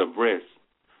different set of breasts,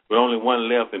 with only one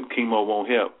left and chemo won't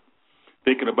help.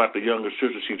 Thinking about the younger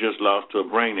sister she just lost to a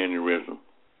brain aneurysm.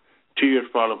 Tears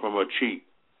falling from her cheek,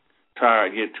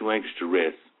 tired yet too anxious to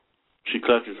rest. She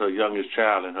clutches her youngest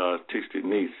child and her autistic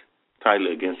niece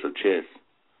tightly against her chest.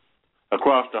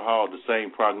 Across the hall, the same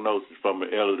prognosis from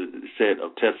an elderly set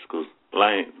of testicles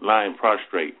lying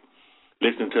prostrate,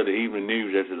 listening to the evening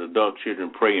news as his adult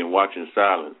children pray and watch in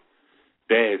silence.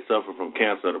 Dad suffer from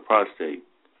cancer of the prostate,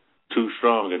 too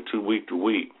strong and too weak to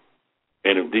weep.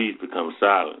 And if these become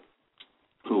silent,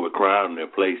 who will cry out in their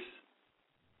place?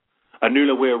 A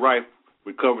newlywed wife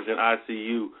recovers in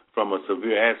ICU from a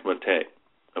severe asthma attack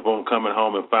upon coming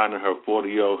home and finding her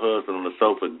 40-year-old husband on the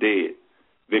sofa dead,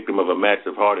 victim of a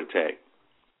massive heart attack.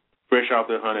 Fresh off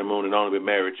their honeymoon and only been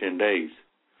married 10 days.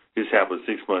 This happened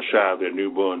 6 months shy of their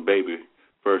newborn baby's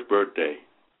first birthday.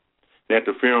 And at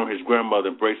the funeral, his grandmother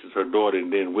embraces her daughter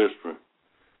and then whispers,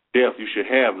 Death, you should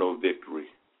have no victory.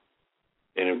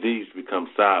 And if these become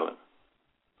silent,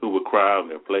 who will cry out in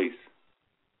their place?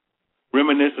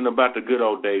 Reminiscing about the good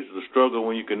old days is a struggle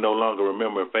when you can no longer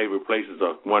remember favorite places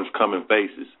or one's coming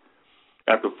faces.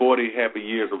 After 40 happy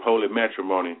years of holy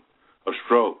matrimony, a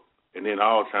stroke and then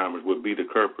Alzheimer's would be the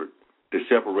culprit that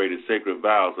separated sacred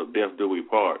vows of death do we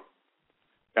part.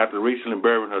 After recently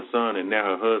burying her son and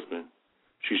now her husband,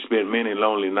 she spent many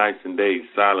lonely nights and days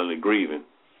silently grieving.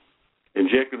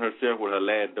 Injecting herself with her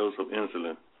last dose of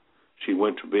insulin, she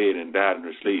went to bed and died in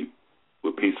her sleep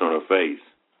with peace on her face.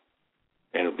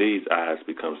 And if these eyes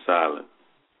become silent,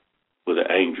 will the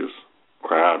angels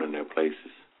cry out in their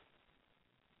places?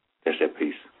 That's that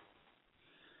piece.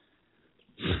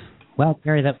 Well,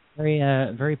 Gary, that's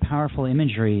very powerful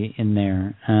imagery in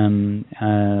there.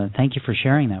 Thank you for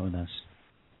sharing that with us.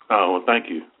 Oh, well, thank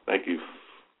you. Thank you.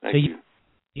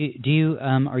 Do you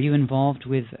are you involved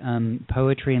with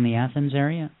poetry in the Athens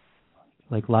area,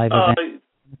 like live events?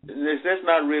 There's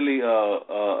not really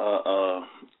a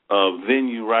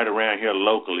venue right around here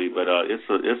locally, but it's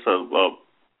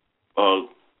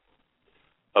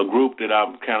a group that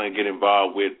I'm kind of get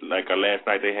involved with. Like last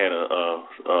night, they had a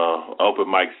open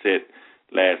mic set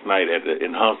last night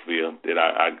in Huntsville that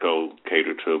I go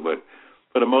cater to. But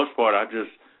for the most part, I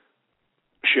just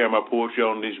share my poetry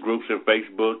on these groups in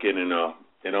Facebook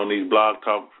and on these blog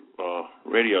talk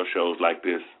radio shows like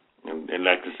this. And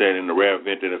like I said, in the rare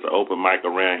event that there's an open mic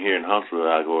around here in Huntsville,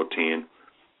 I go attend.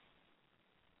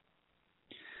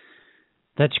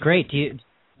 That's great. Do you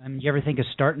ever think of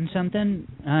starting something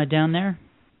down there?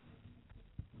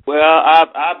 Well,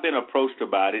 I've been approached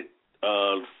about it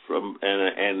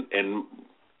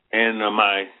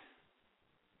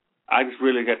I just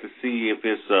really got to see if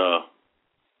it's an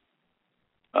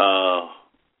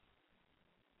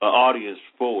audience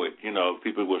for it, if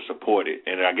people will support it.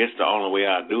 And I guess the only way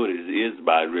I do it is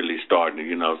by really starting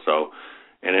it, so,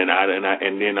 and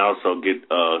then also get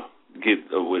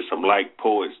with some like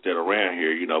poets that are around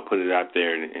here, put it out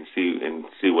there and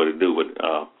see what it do. But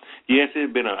yes,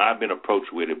 I've been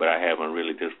approached with it, but I haven't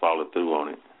really just followed through on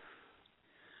it.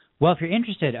 Well, if you're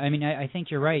interested, I mean, I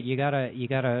think you're right. You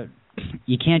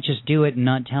can't just do it and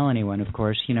not tell anyone, of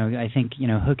course. I think,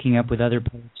 hooking up with other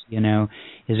poets,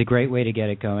 is a great way to get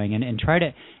it going. And try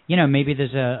to, maybe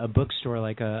there's a bookstore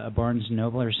like a Barnes &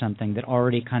 Noble or something that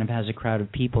already kind of has a crowd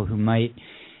of people who might,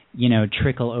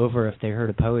 trickle over if they heard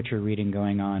a poetry reading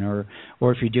going on, or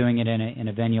if you're doing it in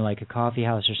a venue like a coffee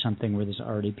house or something where there's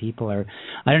already people, or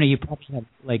I don't know, you probably have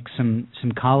like some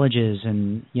colleges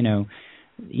and,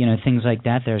 things like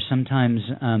that there. Sometimes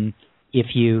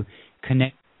if you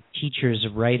connect teachers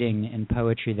of writing and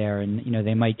poetry there, and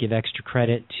they might give extra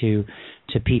credit to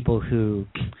people who,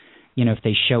 if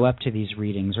they show up to these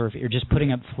readings, or if you're just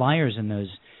putting up flyers in those,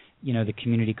 the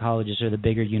community colleges or the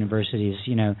bigger universities,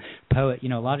 a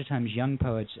lot of times young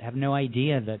poets have no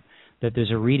idea that there's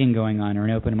a reading going on or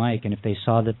an open mic, and if they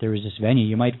saw that there was this venue,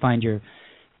 you might find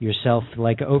yourself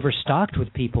like overstocked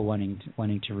with people wanting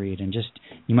to read, and just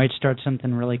you might start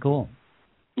something really cool.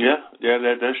 Yeah,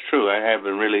 that's true. I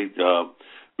haven't really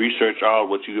researched all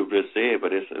what you have just said,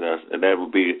 but that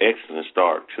would be an excellent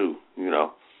start too.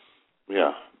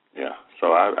 Yeah. So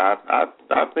I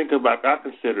think I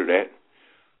consider that.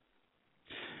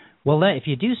 Well, if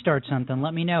you do start something,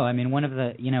 let me know. I mean, one of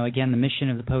the, again, the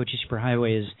mission of the Poetry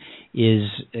Superhighway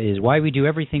is why we do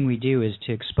everything we do is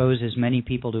to expose as many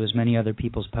people to as many other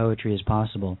people's poetry as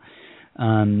possible.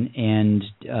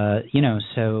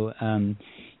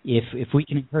 If we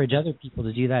can encourage other people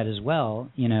to do that as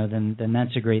well, then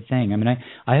that's a great thing. I mean,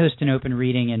 I host an open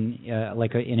reading an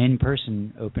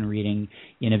in-person open reading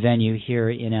in a venue here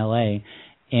in LA,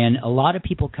 and a lot of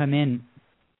people come in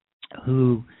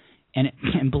who.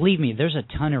 And believe me, there's a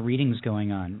ton of readings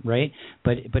going on, right?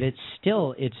 But it's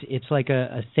still it's like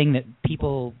a thing that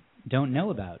people don't know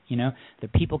about,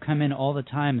 that people come in all the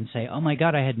time and say, "Oh my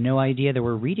God, I had no idea there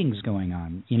were readings going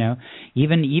on."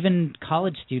 Even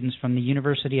college students from the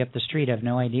university up the street have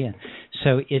no idea.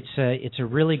 So it's a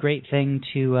really great thing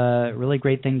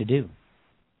to do.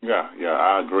 Yeah,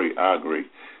 I agree.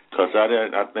 Because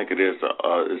I think it is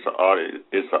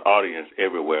it's an audience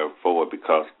everywhere for it,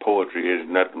 because poetry is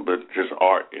nothing but just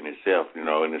art in itself,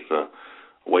 and it's a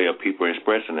way of people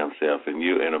expressing themselves, and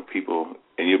you'll be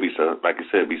like you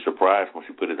said, be surprised once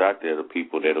you put it out there, the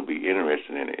people that'll be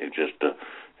interested in it. It's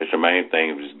the main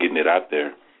thing, just getting it out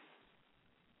there.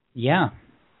 Yeah,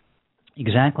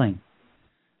 exactly.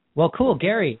 Well, cool,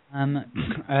 Gary. Do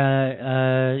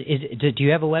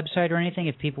you have a website or anything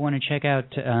if people want to check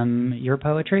out your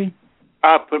poetry?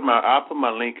 I'll put my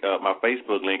link, my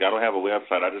Facebook link. I don't have a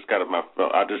website. I just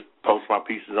post my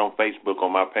pieces on Facebook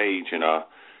on my page, and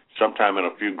sometime in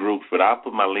a few groups. But I'll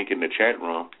put my link in the chat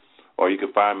room, or you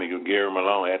can find me at Gary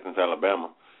Malone, Athens,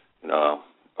 Alabama,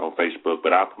 on Facebook.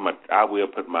 But I will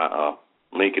put my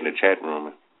link in the chat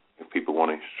room if people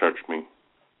want to search me.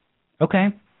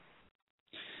 Okay.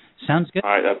 Sounds good. All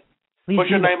right.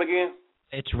 What's your name again?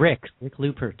 It's Rick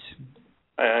Lupert.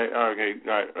 Okay.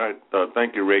 All right.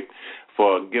 Thank you, Rick,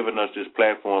 for giving us this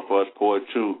platform for us poets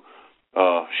to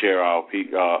share our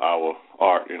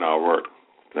art and our work.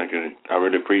 Thank you. I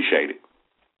really appreciate it.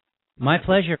 My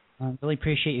pleasure. I really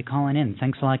appreciate you calling in.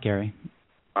 Thanks a lot, Gary.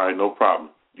 All right. No problem.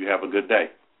 You have a good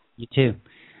day. You too.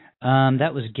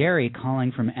 That was Gary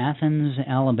calling from Athens,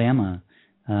 Alabama.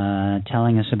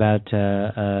 Telling us about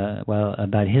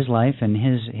his life and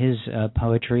his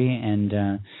poetry, and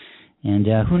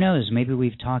who knows, maybe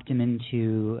we've talked him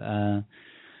into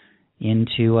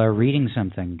reading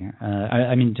something.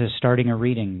 To starting a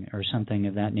reading or something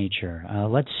of that nature.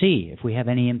 Let's see if we have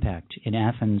any impact in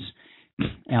Athens,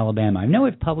 Alabama. I know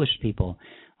we've published people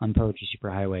on Poetry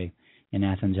Superhighway in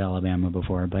Athens, Alabama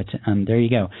before, but there you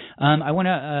go. I want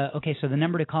to. Okay, so the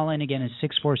number to call in again is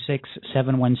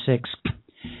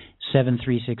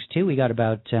 646-716-7362. We got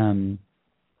about 15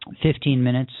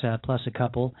 minutes plus a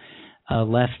couple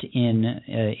left in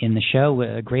the show.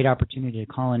 A great opportunity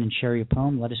to call in and share your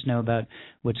poem. Let us know about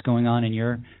what's going on in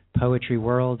your poetry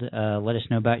world. Let us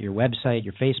know about your website,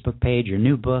 your Facebook page, your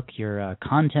new book, your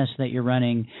contest that you're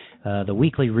running, the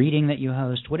weekly reading that you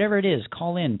host. Whatever it is,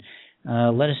 call in.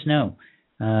 Let us know.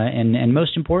 And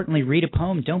most importantly, read a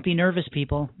poem. Don't be nervous,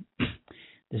 people.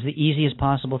 This is the easiest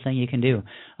possible thing you can do.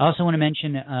 I also want to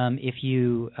mention, if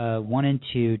you wanted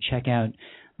to check out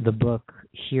the book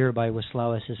Here by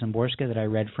Wislawa Szymborska that I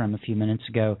read from a few minutes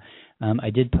ago, I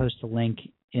did post a link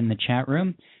in the chat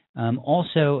room.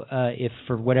 Also, if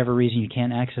for whatever reason you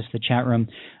can't access the chat room,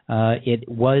 it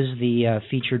was the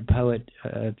featured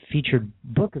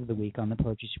book of the week on the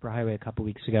Poetry Superhighway a couple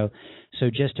weeks ago. So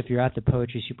just if you're at the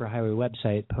Poetry Superhighway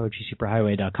website,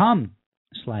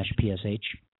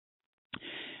 poetrysuperhighway.com/PSH,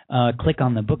 click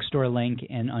on the bookstore link,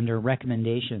 and under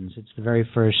recommendations, it's the very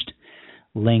first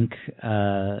link.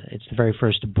 It's the very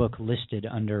first book listed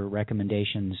under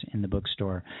recommendations in the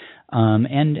bookstore.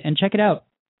 And check it out.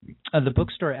 The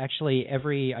bookstore actually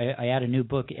I add a new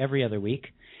book every other week,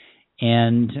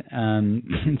 and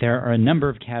there are a number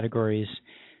of categories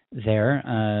there.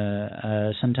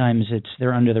 Sometimes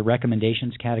they're under the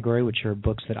recommendations category, which are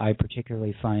books that I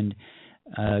particularly find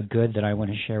good that I want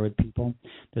to share with people.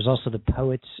 There's also the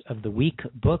Poets of the Week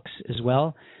books as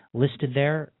well listed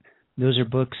there. Those are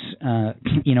books,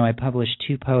 I publish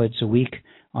 2 poets a week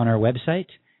on our website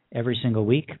every single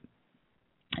week.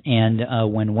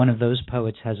 And when one of those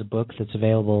poets has a book that's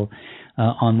available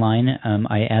online,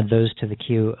 I add those to the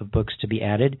queue of books to be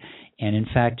added. And in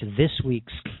fact, this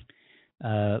week's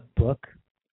book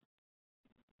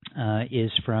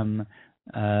is from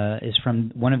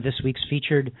one of this week's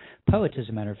featured poets, as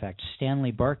a matter of fact,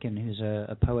 Stanley Barkin, who's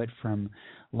a poet from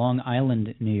Long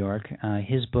Island, New York.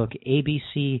 His book,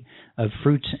 ABC of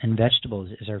Fruits and Vegetables,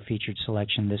 is our featured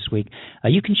selection this week.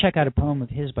 You can check out a poem of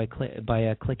his by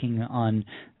clicking on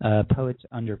Poets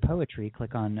under Poetry.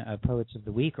 Click on Poets of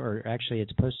the Week, or actually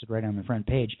it's posted right on the front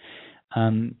page.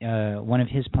 One of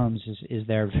his poems is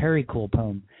there, a very cool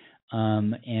poem.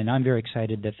 And I'm very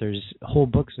excited that there's whole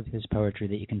books of his poetry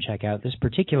that you can check out. This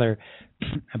particular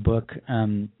book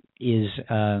is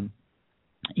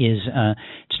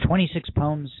it's 26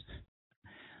 poems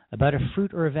about a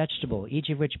fruit or a vegetable, each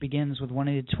of which begins with one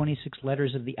of the 26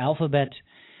 letters of the alphabet,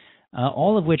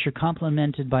 all of which are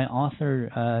complemented by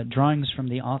drawings from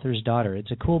the author's daughter. It's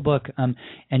a cool book, and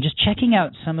just checking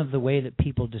out some of the way that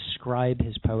people describe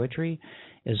his poetry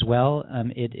as well.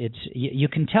 You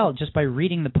can tell just by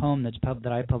reading the poem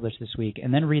that I published this week,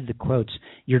 and then read the quotes.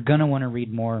 You're going to want to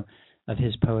read more of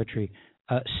his poetry.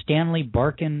 Stanley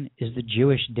Barkin is the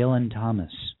Jewish Dylan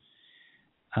Thomas.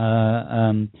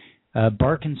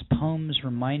 Barkin's poems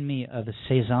remind me of a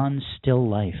Cézanne still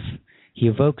life. He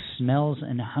evokes smells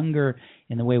and hunger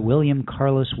in the way William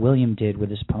Carlos William did with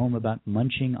his poem about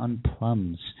munching on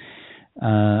plums.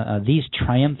 These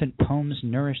triumphant poems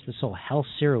nourish the soul. Hal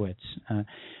Sirowitz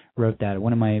wrote that,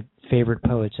 one of my favorite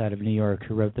poets out of New York,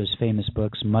 who wrote those famous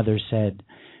books, Mother Said.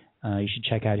 You should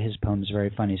check out his poems,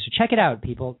 very funny. So check it out,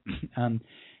 people, and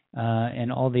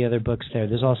all the other books there.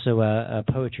 There's also a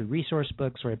poetry resource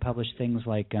books where I publish things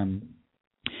like,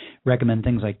 recommend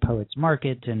things like Poets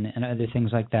Market and other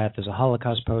things like that. There's a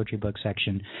Holocaust poetry book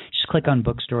section. Just click on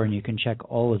Bookstore and you can check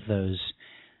all of those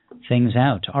things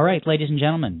out. All right, ladies and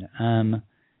gentlemen,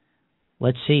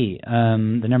 let's see.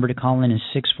 The number to call in is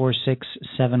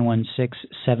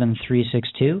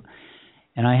 646-716-7362.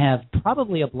 And I have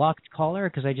probably a blocked caller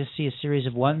because I just see a series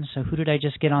of ones. So who did I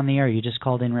just get on the air? You just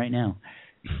called in right now.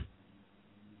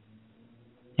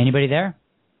 Anybody there?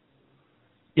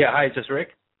 Yeah, hi, is this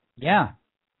Rick? Yeah.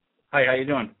 Hi, how you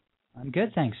doing? I'm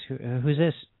good, thanks. Who's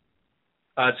this?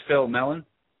 It's Phil Mellon.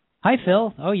 Hi,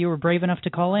 Phil. Oh, you were brave enough to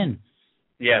call in.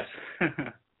 Yes.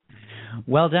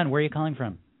 Well done. Where are you calling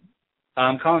from?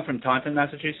 I'm calling from Taunton,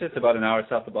 Massachusetts, about an hour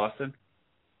south of Boston.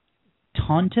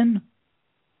 Taunton?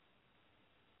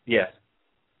 Yes.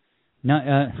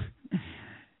 No,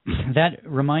 that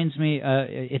reminds me,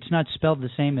 it's not spelled the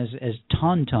same as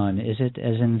Taunton, is it?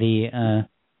 As in the,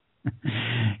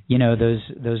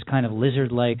 those kind of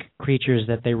lizard-like creatures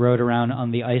that they rode around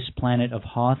on the ice planet of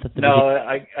Hoth at the beginning?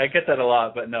 No, I get that a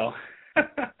lot, but no.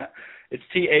 It's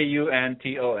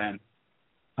Taunton.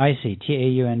 I see,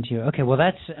 Taunton. Okay, well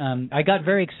that's, I got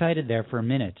very excited there for a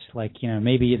minute. Like,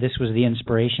 maybe this was the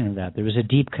inspiration of that. There was a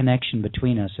deep connection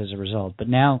between us as a result. But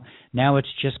now it's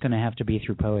just going to have to be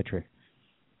through poetry.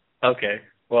 Okay,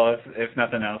 well, if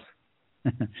nothing else.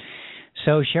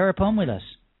 So share a poem with us.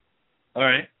 All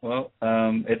right, well,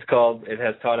 it's called It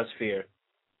Has Taught Us Fear.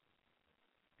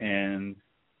 And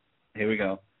here we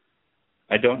go.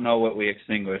 I don't know what we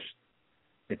extinguished.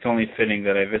 It's only fitting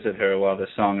that I visit her while the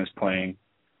song is playing.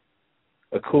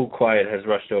 A cool quiet has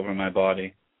rushed over my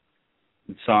body,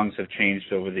 and songs have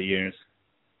changed over the years.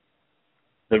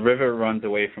 The river runs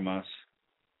away from us,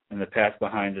 and the path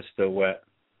behind is still wet.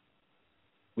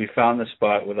 We found the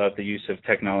spot without the use of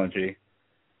technology,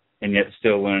 and yet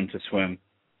still learn to swim.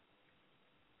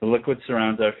 The liquid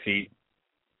surrounds our feet.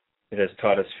 It has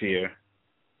taught us fear.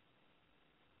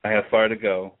 I have far to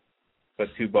go,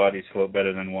 but 2 bodies float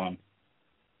better than one.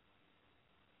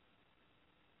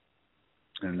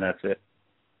 And that's it.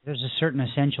 There's a certain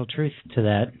essential truth to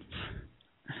that,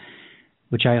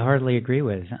 which I hardly agree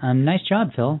with. Nice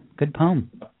job, Phil. Good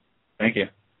poem. Thank you.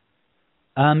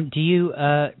 Do you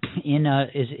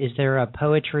is there a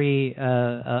poetry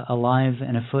alive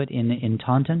and afoot in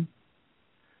Taunton?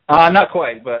 Not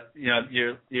quite, but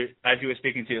you're as you were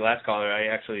speaking to your last caller, I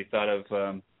actually thought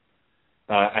of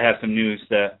I have some news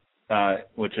that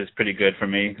which is pretty good for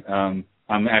me.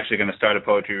 I'm actually going to start a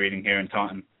poetry reading here in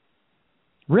Taunton.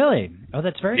 Really? Oh,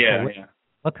 that's very cool. Yeah.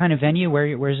 What kind of venue?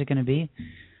 Where is it going to be?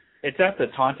 It's at the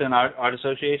Taunton Art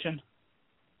Association.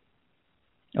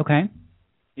 Okay.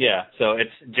 Yeah, so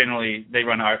it's generally, they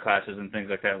run art classes and things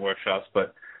like that, workshops,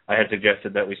 but I had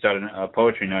suggested that we start a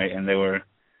poetry night, and they were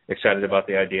excited about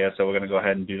the idea, so we're going to go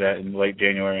ahead and do that in late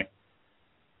January.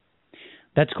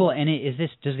 That's cool. And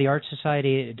does the Art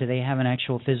Society, do they have an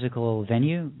actual physical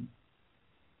venue?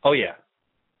 Oh, yeah.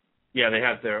 Yeah, they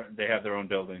have their own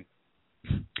building.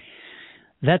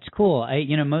 That's cool.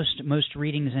 Most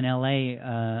readings in LA,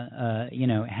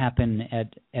 happen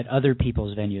at other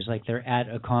people's venues, like they're at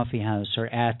a coffee house or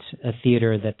at a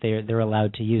theater that they're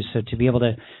allowed to use. So to be able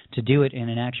to do it in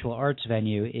an actual arts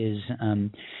venue is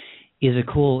a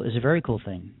very cool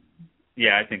thing.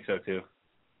 Yeah, I think so too.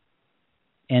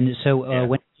 And so,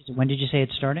 when did you say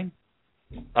it's starting?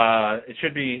 It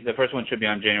should be, the first one should be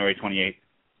on January 28th.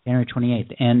 January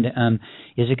 28th. And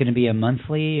is it going to be a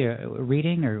monthly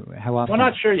reading, or how often? Well,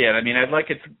 not sure yet. I mean, I'd like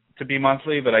it to be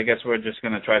monthly, but I guess we're just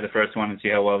going to try the first one and see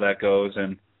how well that goes.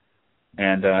 And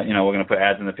we're going to put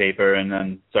ads in the paper and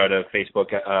then start a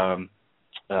Facebook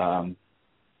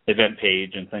event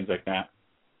page and things like that.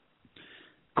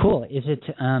 Cool. Is it?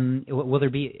 Will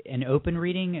there be an open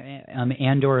reading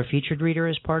and or a featured reader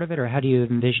as part of it, or how do you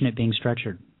envision it being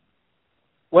structured?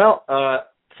 Well,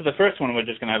 for the first one, we're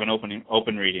just going to have an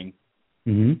open reading.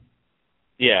 Mm-hmm.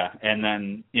 Yeah, and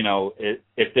then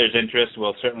if there's interest,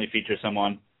 we'll certainly feature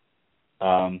someone.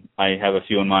 I have a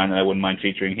few in mind that I wouldn't mind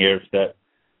featuring here that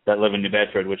live in New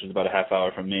Bedford, which is about a half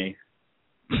hour from me.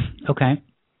 Okay.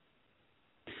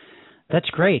 That's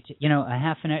great. A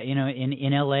half an hour,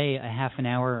 in LA, a half an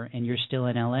hour, and you're still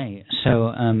in LA.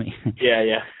 So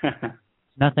yeah.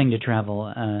 Nothing to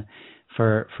travel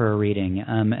for a reading.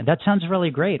 That sounds really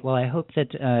great. Well, I hope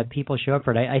that people show up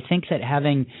for it. I think that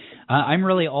I'm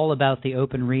really all about the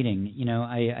open reading.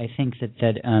 I think that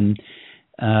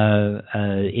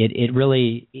it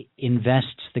really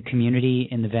invests the community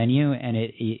in the venue, and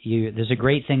there's a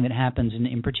great thing that happens,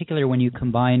 in particular when you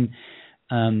combine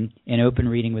an open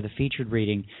reading with a featured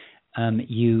reading.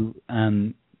 If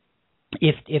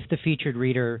the featured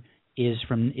reader is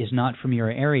not from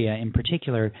your area in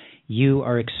particular, you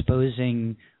are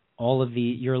exposing all of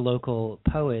your local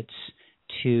poets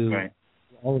to right.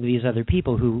 all of these other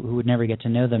people who would never get to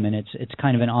know them, and it's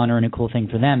kind of an honor and a cool thing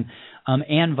for them,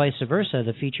 and vice versa.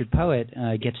 The featured poet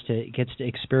gets to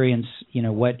experience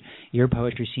what your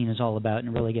poetry scene is all about,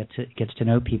 and really gets to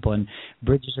know people, and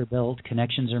bridges are built,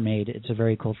 connections are made. It's a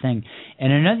very cool thing.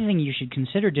 And another thing you should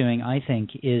consider doing, I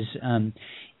think, is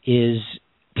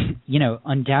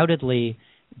undoubtedly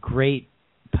great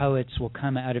poets will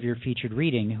come out of your featured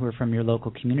reading who are from your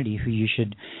local community, who you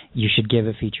should give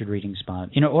a featured reading spot.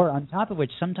 Or on top of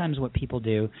which, sometimes what people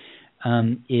do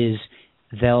is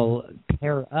they'll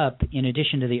pair up, in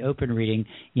addition to the open reading,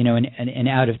 an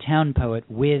out of town poet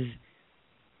with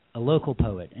a local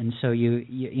poet, and so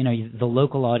the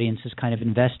local audience is kind of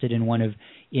invested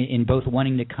in both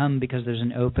wanting to come because there's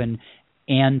an open,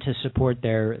 and to support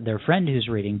their friend who's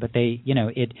reading, but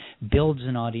it builds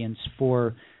an audience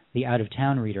for the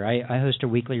out-of-town reader. I host a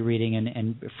weekly reading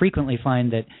and frequently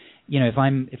find that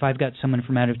if I've got someone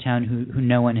from out of town who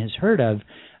no one has heard of,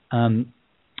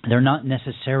 they're not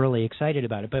necessarily excited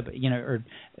about it. But or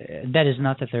that is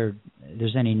not that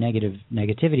there's any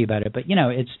negativity about it. But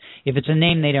if it's a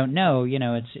name they don't know,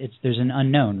 there's an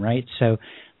unknown, right? So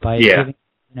by giving,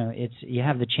 you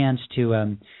have the chance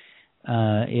to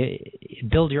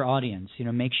build your audience,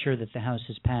 make sure that the house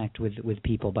is packed with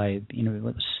people by,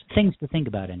 things to think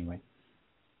about anyway.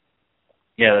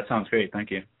 Yeah, that sounds great. Thank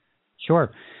you.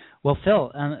 Sure. Well,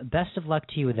 Phil, best of luck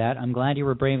to you with that. I'm glad you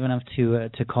were brave enough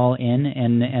to call in,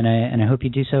 and I hope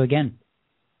you do so again.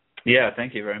 Yeah,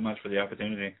 thank you very much for the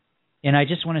opportunity. And I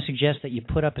just want to suggest that you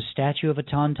put up a statue of a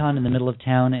tauntaun in the middle of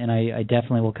town, and I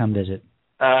definitely will come visit.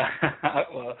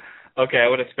 Well, okay, I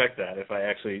would expect that if I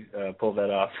actually pulled that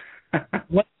off.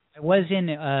 Well, I was in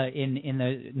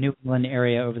the New England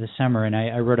area over the summer, and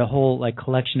I wrote a whole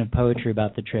collection of poetry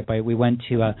about the trip. We went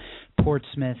to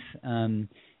Portsmouth,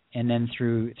 and then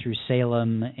through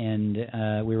Salem, and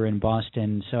we were in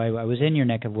Boston. So I was in your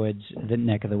neck of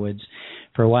the woods,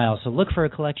 for a while. So look for a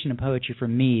collection of poetry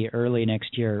from me early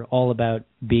next year, all about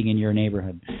being in your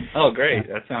neighborhood. Oh, great!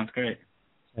 That sounds great.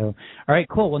 So, all right,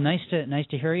 cool. Well, nice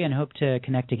to hear you, and hope to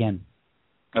connect again.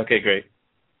 Okay, great.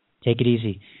 Take it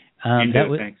easy. Thanks.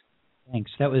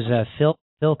 That was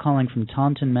Phil calling from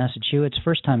Taunton, Massachusetts,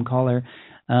 first-time caller,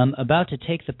 about to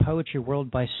take the poetry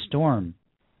world by storm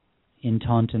in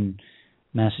Taunton,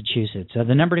 Massachusetts.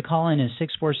 The number to call in is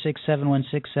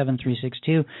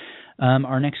 646-716-7362.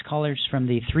 Our next caller is from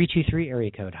the 323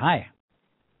 area code. Hi.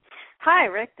 Hi,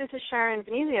 Rick. This is Sharon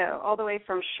Venezio, all the way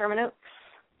from Sherman Oaks.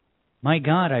 My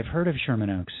God, I've heard of Sherman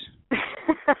Oaks.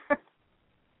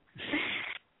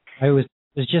 I was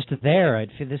just there.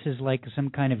 I'd feel this is like some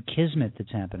kind of kismet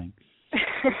that's happening.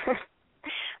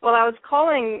 Well, I was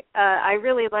calling. I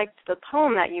really liked the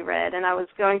poem that you read, and I was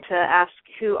going to ask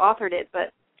who authored it,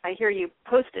 but I hear you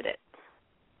posted it.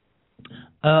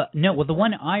 No, well, the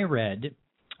one I read,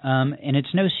 and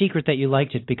it's no secret that you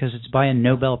liked it because it's by a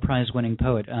Nobel Prize-winning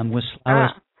poet,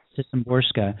 Wislawa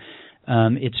Szymborska.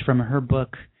 It's from her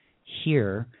book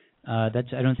Here. I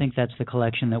don't think that's the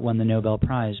collection that won the Nobel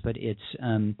Prize, but it's.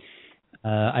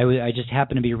 I just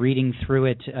happened to be reading through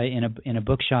it in a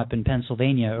bookshop in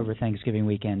Pennsylvania over Thanksgiving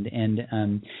weekend,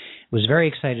 and was very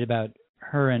excited about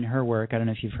her and her work. I don't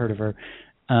know if you've heard of her,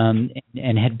 and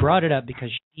had brought it up because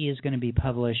she is going to be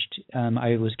published.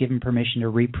 I was given permission to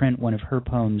reprint one of her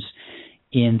poems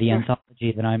in the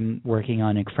anthology that I'm working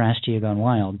on, Ekphrastia Gone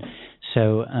Wild.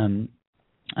 So I'm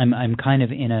kind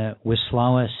of in a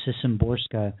Wislawa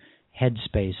Szymborska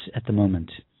headspace at the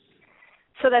moment.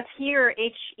 So that's Here,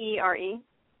 Here?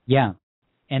 Yeah.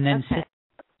 And then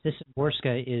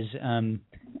Szymborska is I'm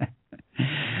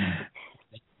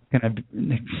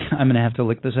gonna have to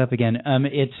look this up again.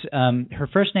 It's her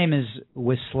first name is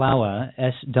Wislawa,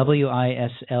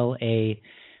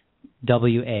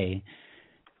 Wislawa,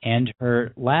 and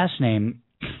her last name,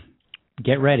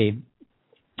 get ready,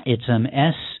 it's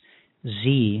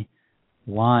SZYM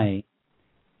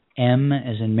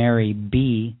as in Mary,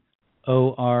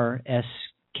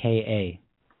 BORSKA.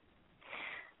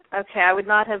 Okay, I would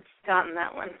not have gotten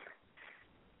that one.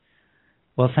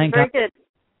 Well, thank God. Very good.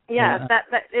 Yeah, that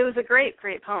it was a great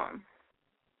poem.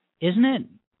 Isn't it?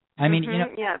 I mean,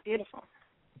 yeah, beautiful.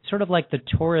 It's sort of like the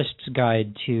tourist's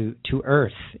guide to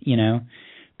Earth,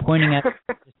 pointing at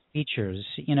features.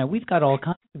 We've got all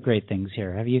kinds of great things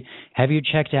here. Have you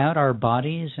checked out our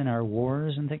bodies and our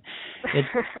wars and things?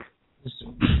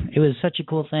 It was such a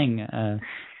cool thing.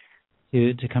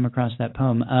 To come across that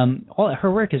poem.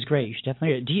 Her work is great. You should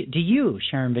definitely. Do you,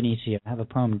 Sharon Venezio, have a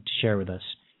poem to share with us?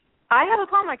 I have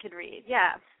a poem I could read.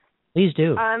 Yeah. Please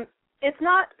do. It's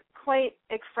not quite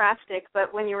ekphrastic,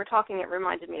 but when you were talking, it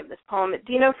reminded me of this poem.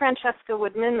 Do you know Francesca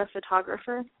Woodman, the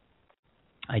photographer?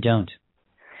 I don't.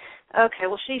 Okay.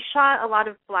 Well, she shot a lot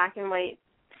of black and white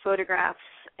photographs,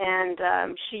 and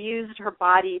she used her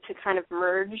body to kind of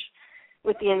merge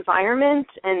with the environment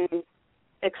and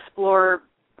explore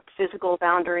physical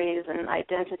boundaries and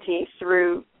identity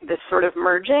through this sort of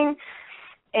merging,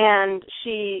 and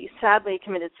she sadly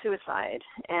committed suicide.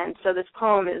 And so this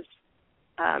poem is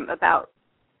about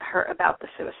the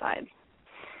suicide.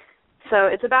 So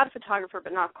it's about a photographer,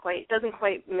 but not quite. Doesn't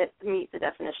quite meet the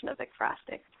definition of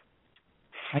ekphrastic.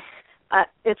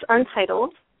 It's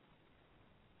untitled.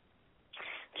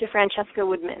 To Francesca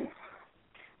Woodman.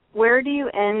 Where do you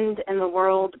end and the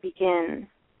world begin?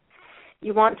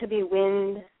 You want to be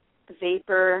wind,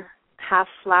 vapor, half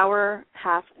flower,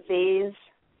 half vase,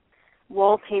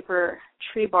 wallpaper,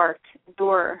 tree bark,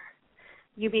 door.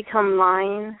 You become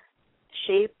line,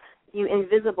 shape, you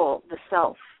invisible, the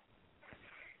self.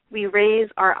 We raise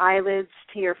our eyelids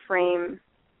to your frame.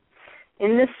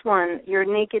 In this one, your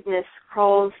nakedness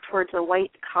crawls towards a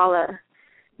white collar.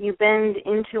 You bend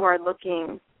into our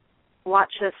looking.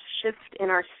 Watch us shift in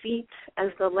our seat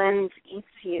as the lens eats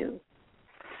you.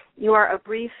 You are a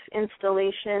brief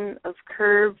installation of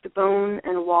curved bone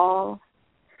and wall.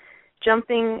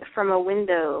 Jumping from a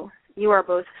window, you are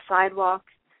both sidewalk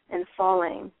and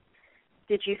falling.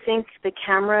 Did you think the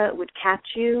camera would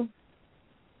catch you?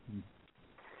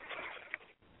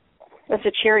 That's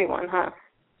a cheery one, huh?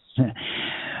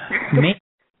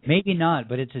 Maybe not,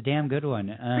 but it's a damn good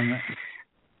one.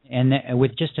 And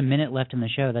with just a minute left in the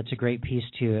show, that's a great piece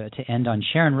to end on.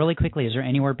 Sharon, really quickly, is there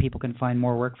anywhere people can find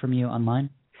more work from you online?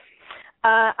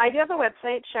 I do have a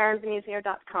website,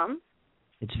 SharonVenezio.com.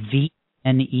 It's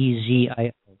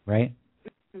VENEZIO, right?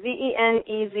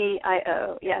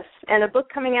 VENEZIO, yes. And a book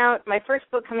coming out, my first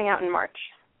book coming out in March.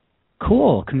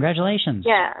 Cool. Congratulations.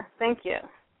 Yeah, thank you.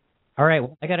 All right,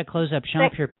 well, I got to close up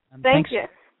shop here. Thank you.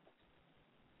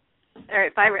 All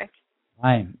right, bye, Rick.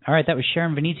 Hi. All right, that was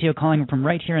Sharon Venezio calling from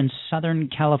right here in Southern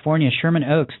California, Sherman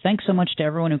Oaks. Thanks so much to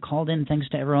everyone who called in. Thanks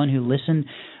to everyone who listened.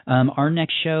 Our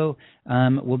next show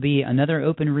will be another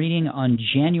open reading on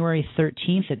January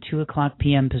 13th at 2 o'clock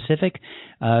p.m. Pacific.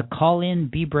 Call in,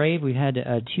 be brave. We had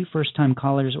 2 first-time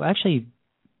callers. Well, actually,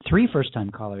 3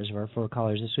 first-time callers of our 4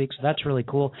 callers this week, so that's really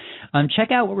cool. Check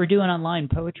out what we're doing online,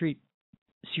 Poetry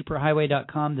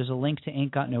superhighway.com. There's a link to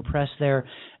Ain't Got No Press there,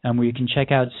 where you can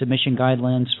check out submission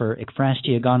guidelines for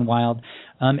Ekphrastia Gone Wild.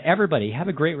 Everybody, have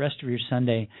a great rest of your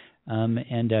Sunday,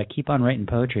 and keep on writing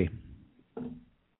poetry.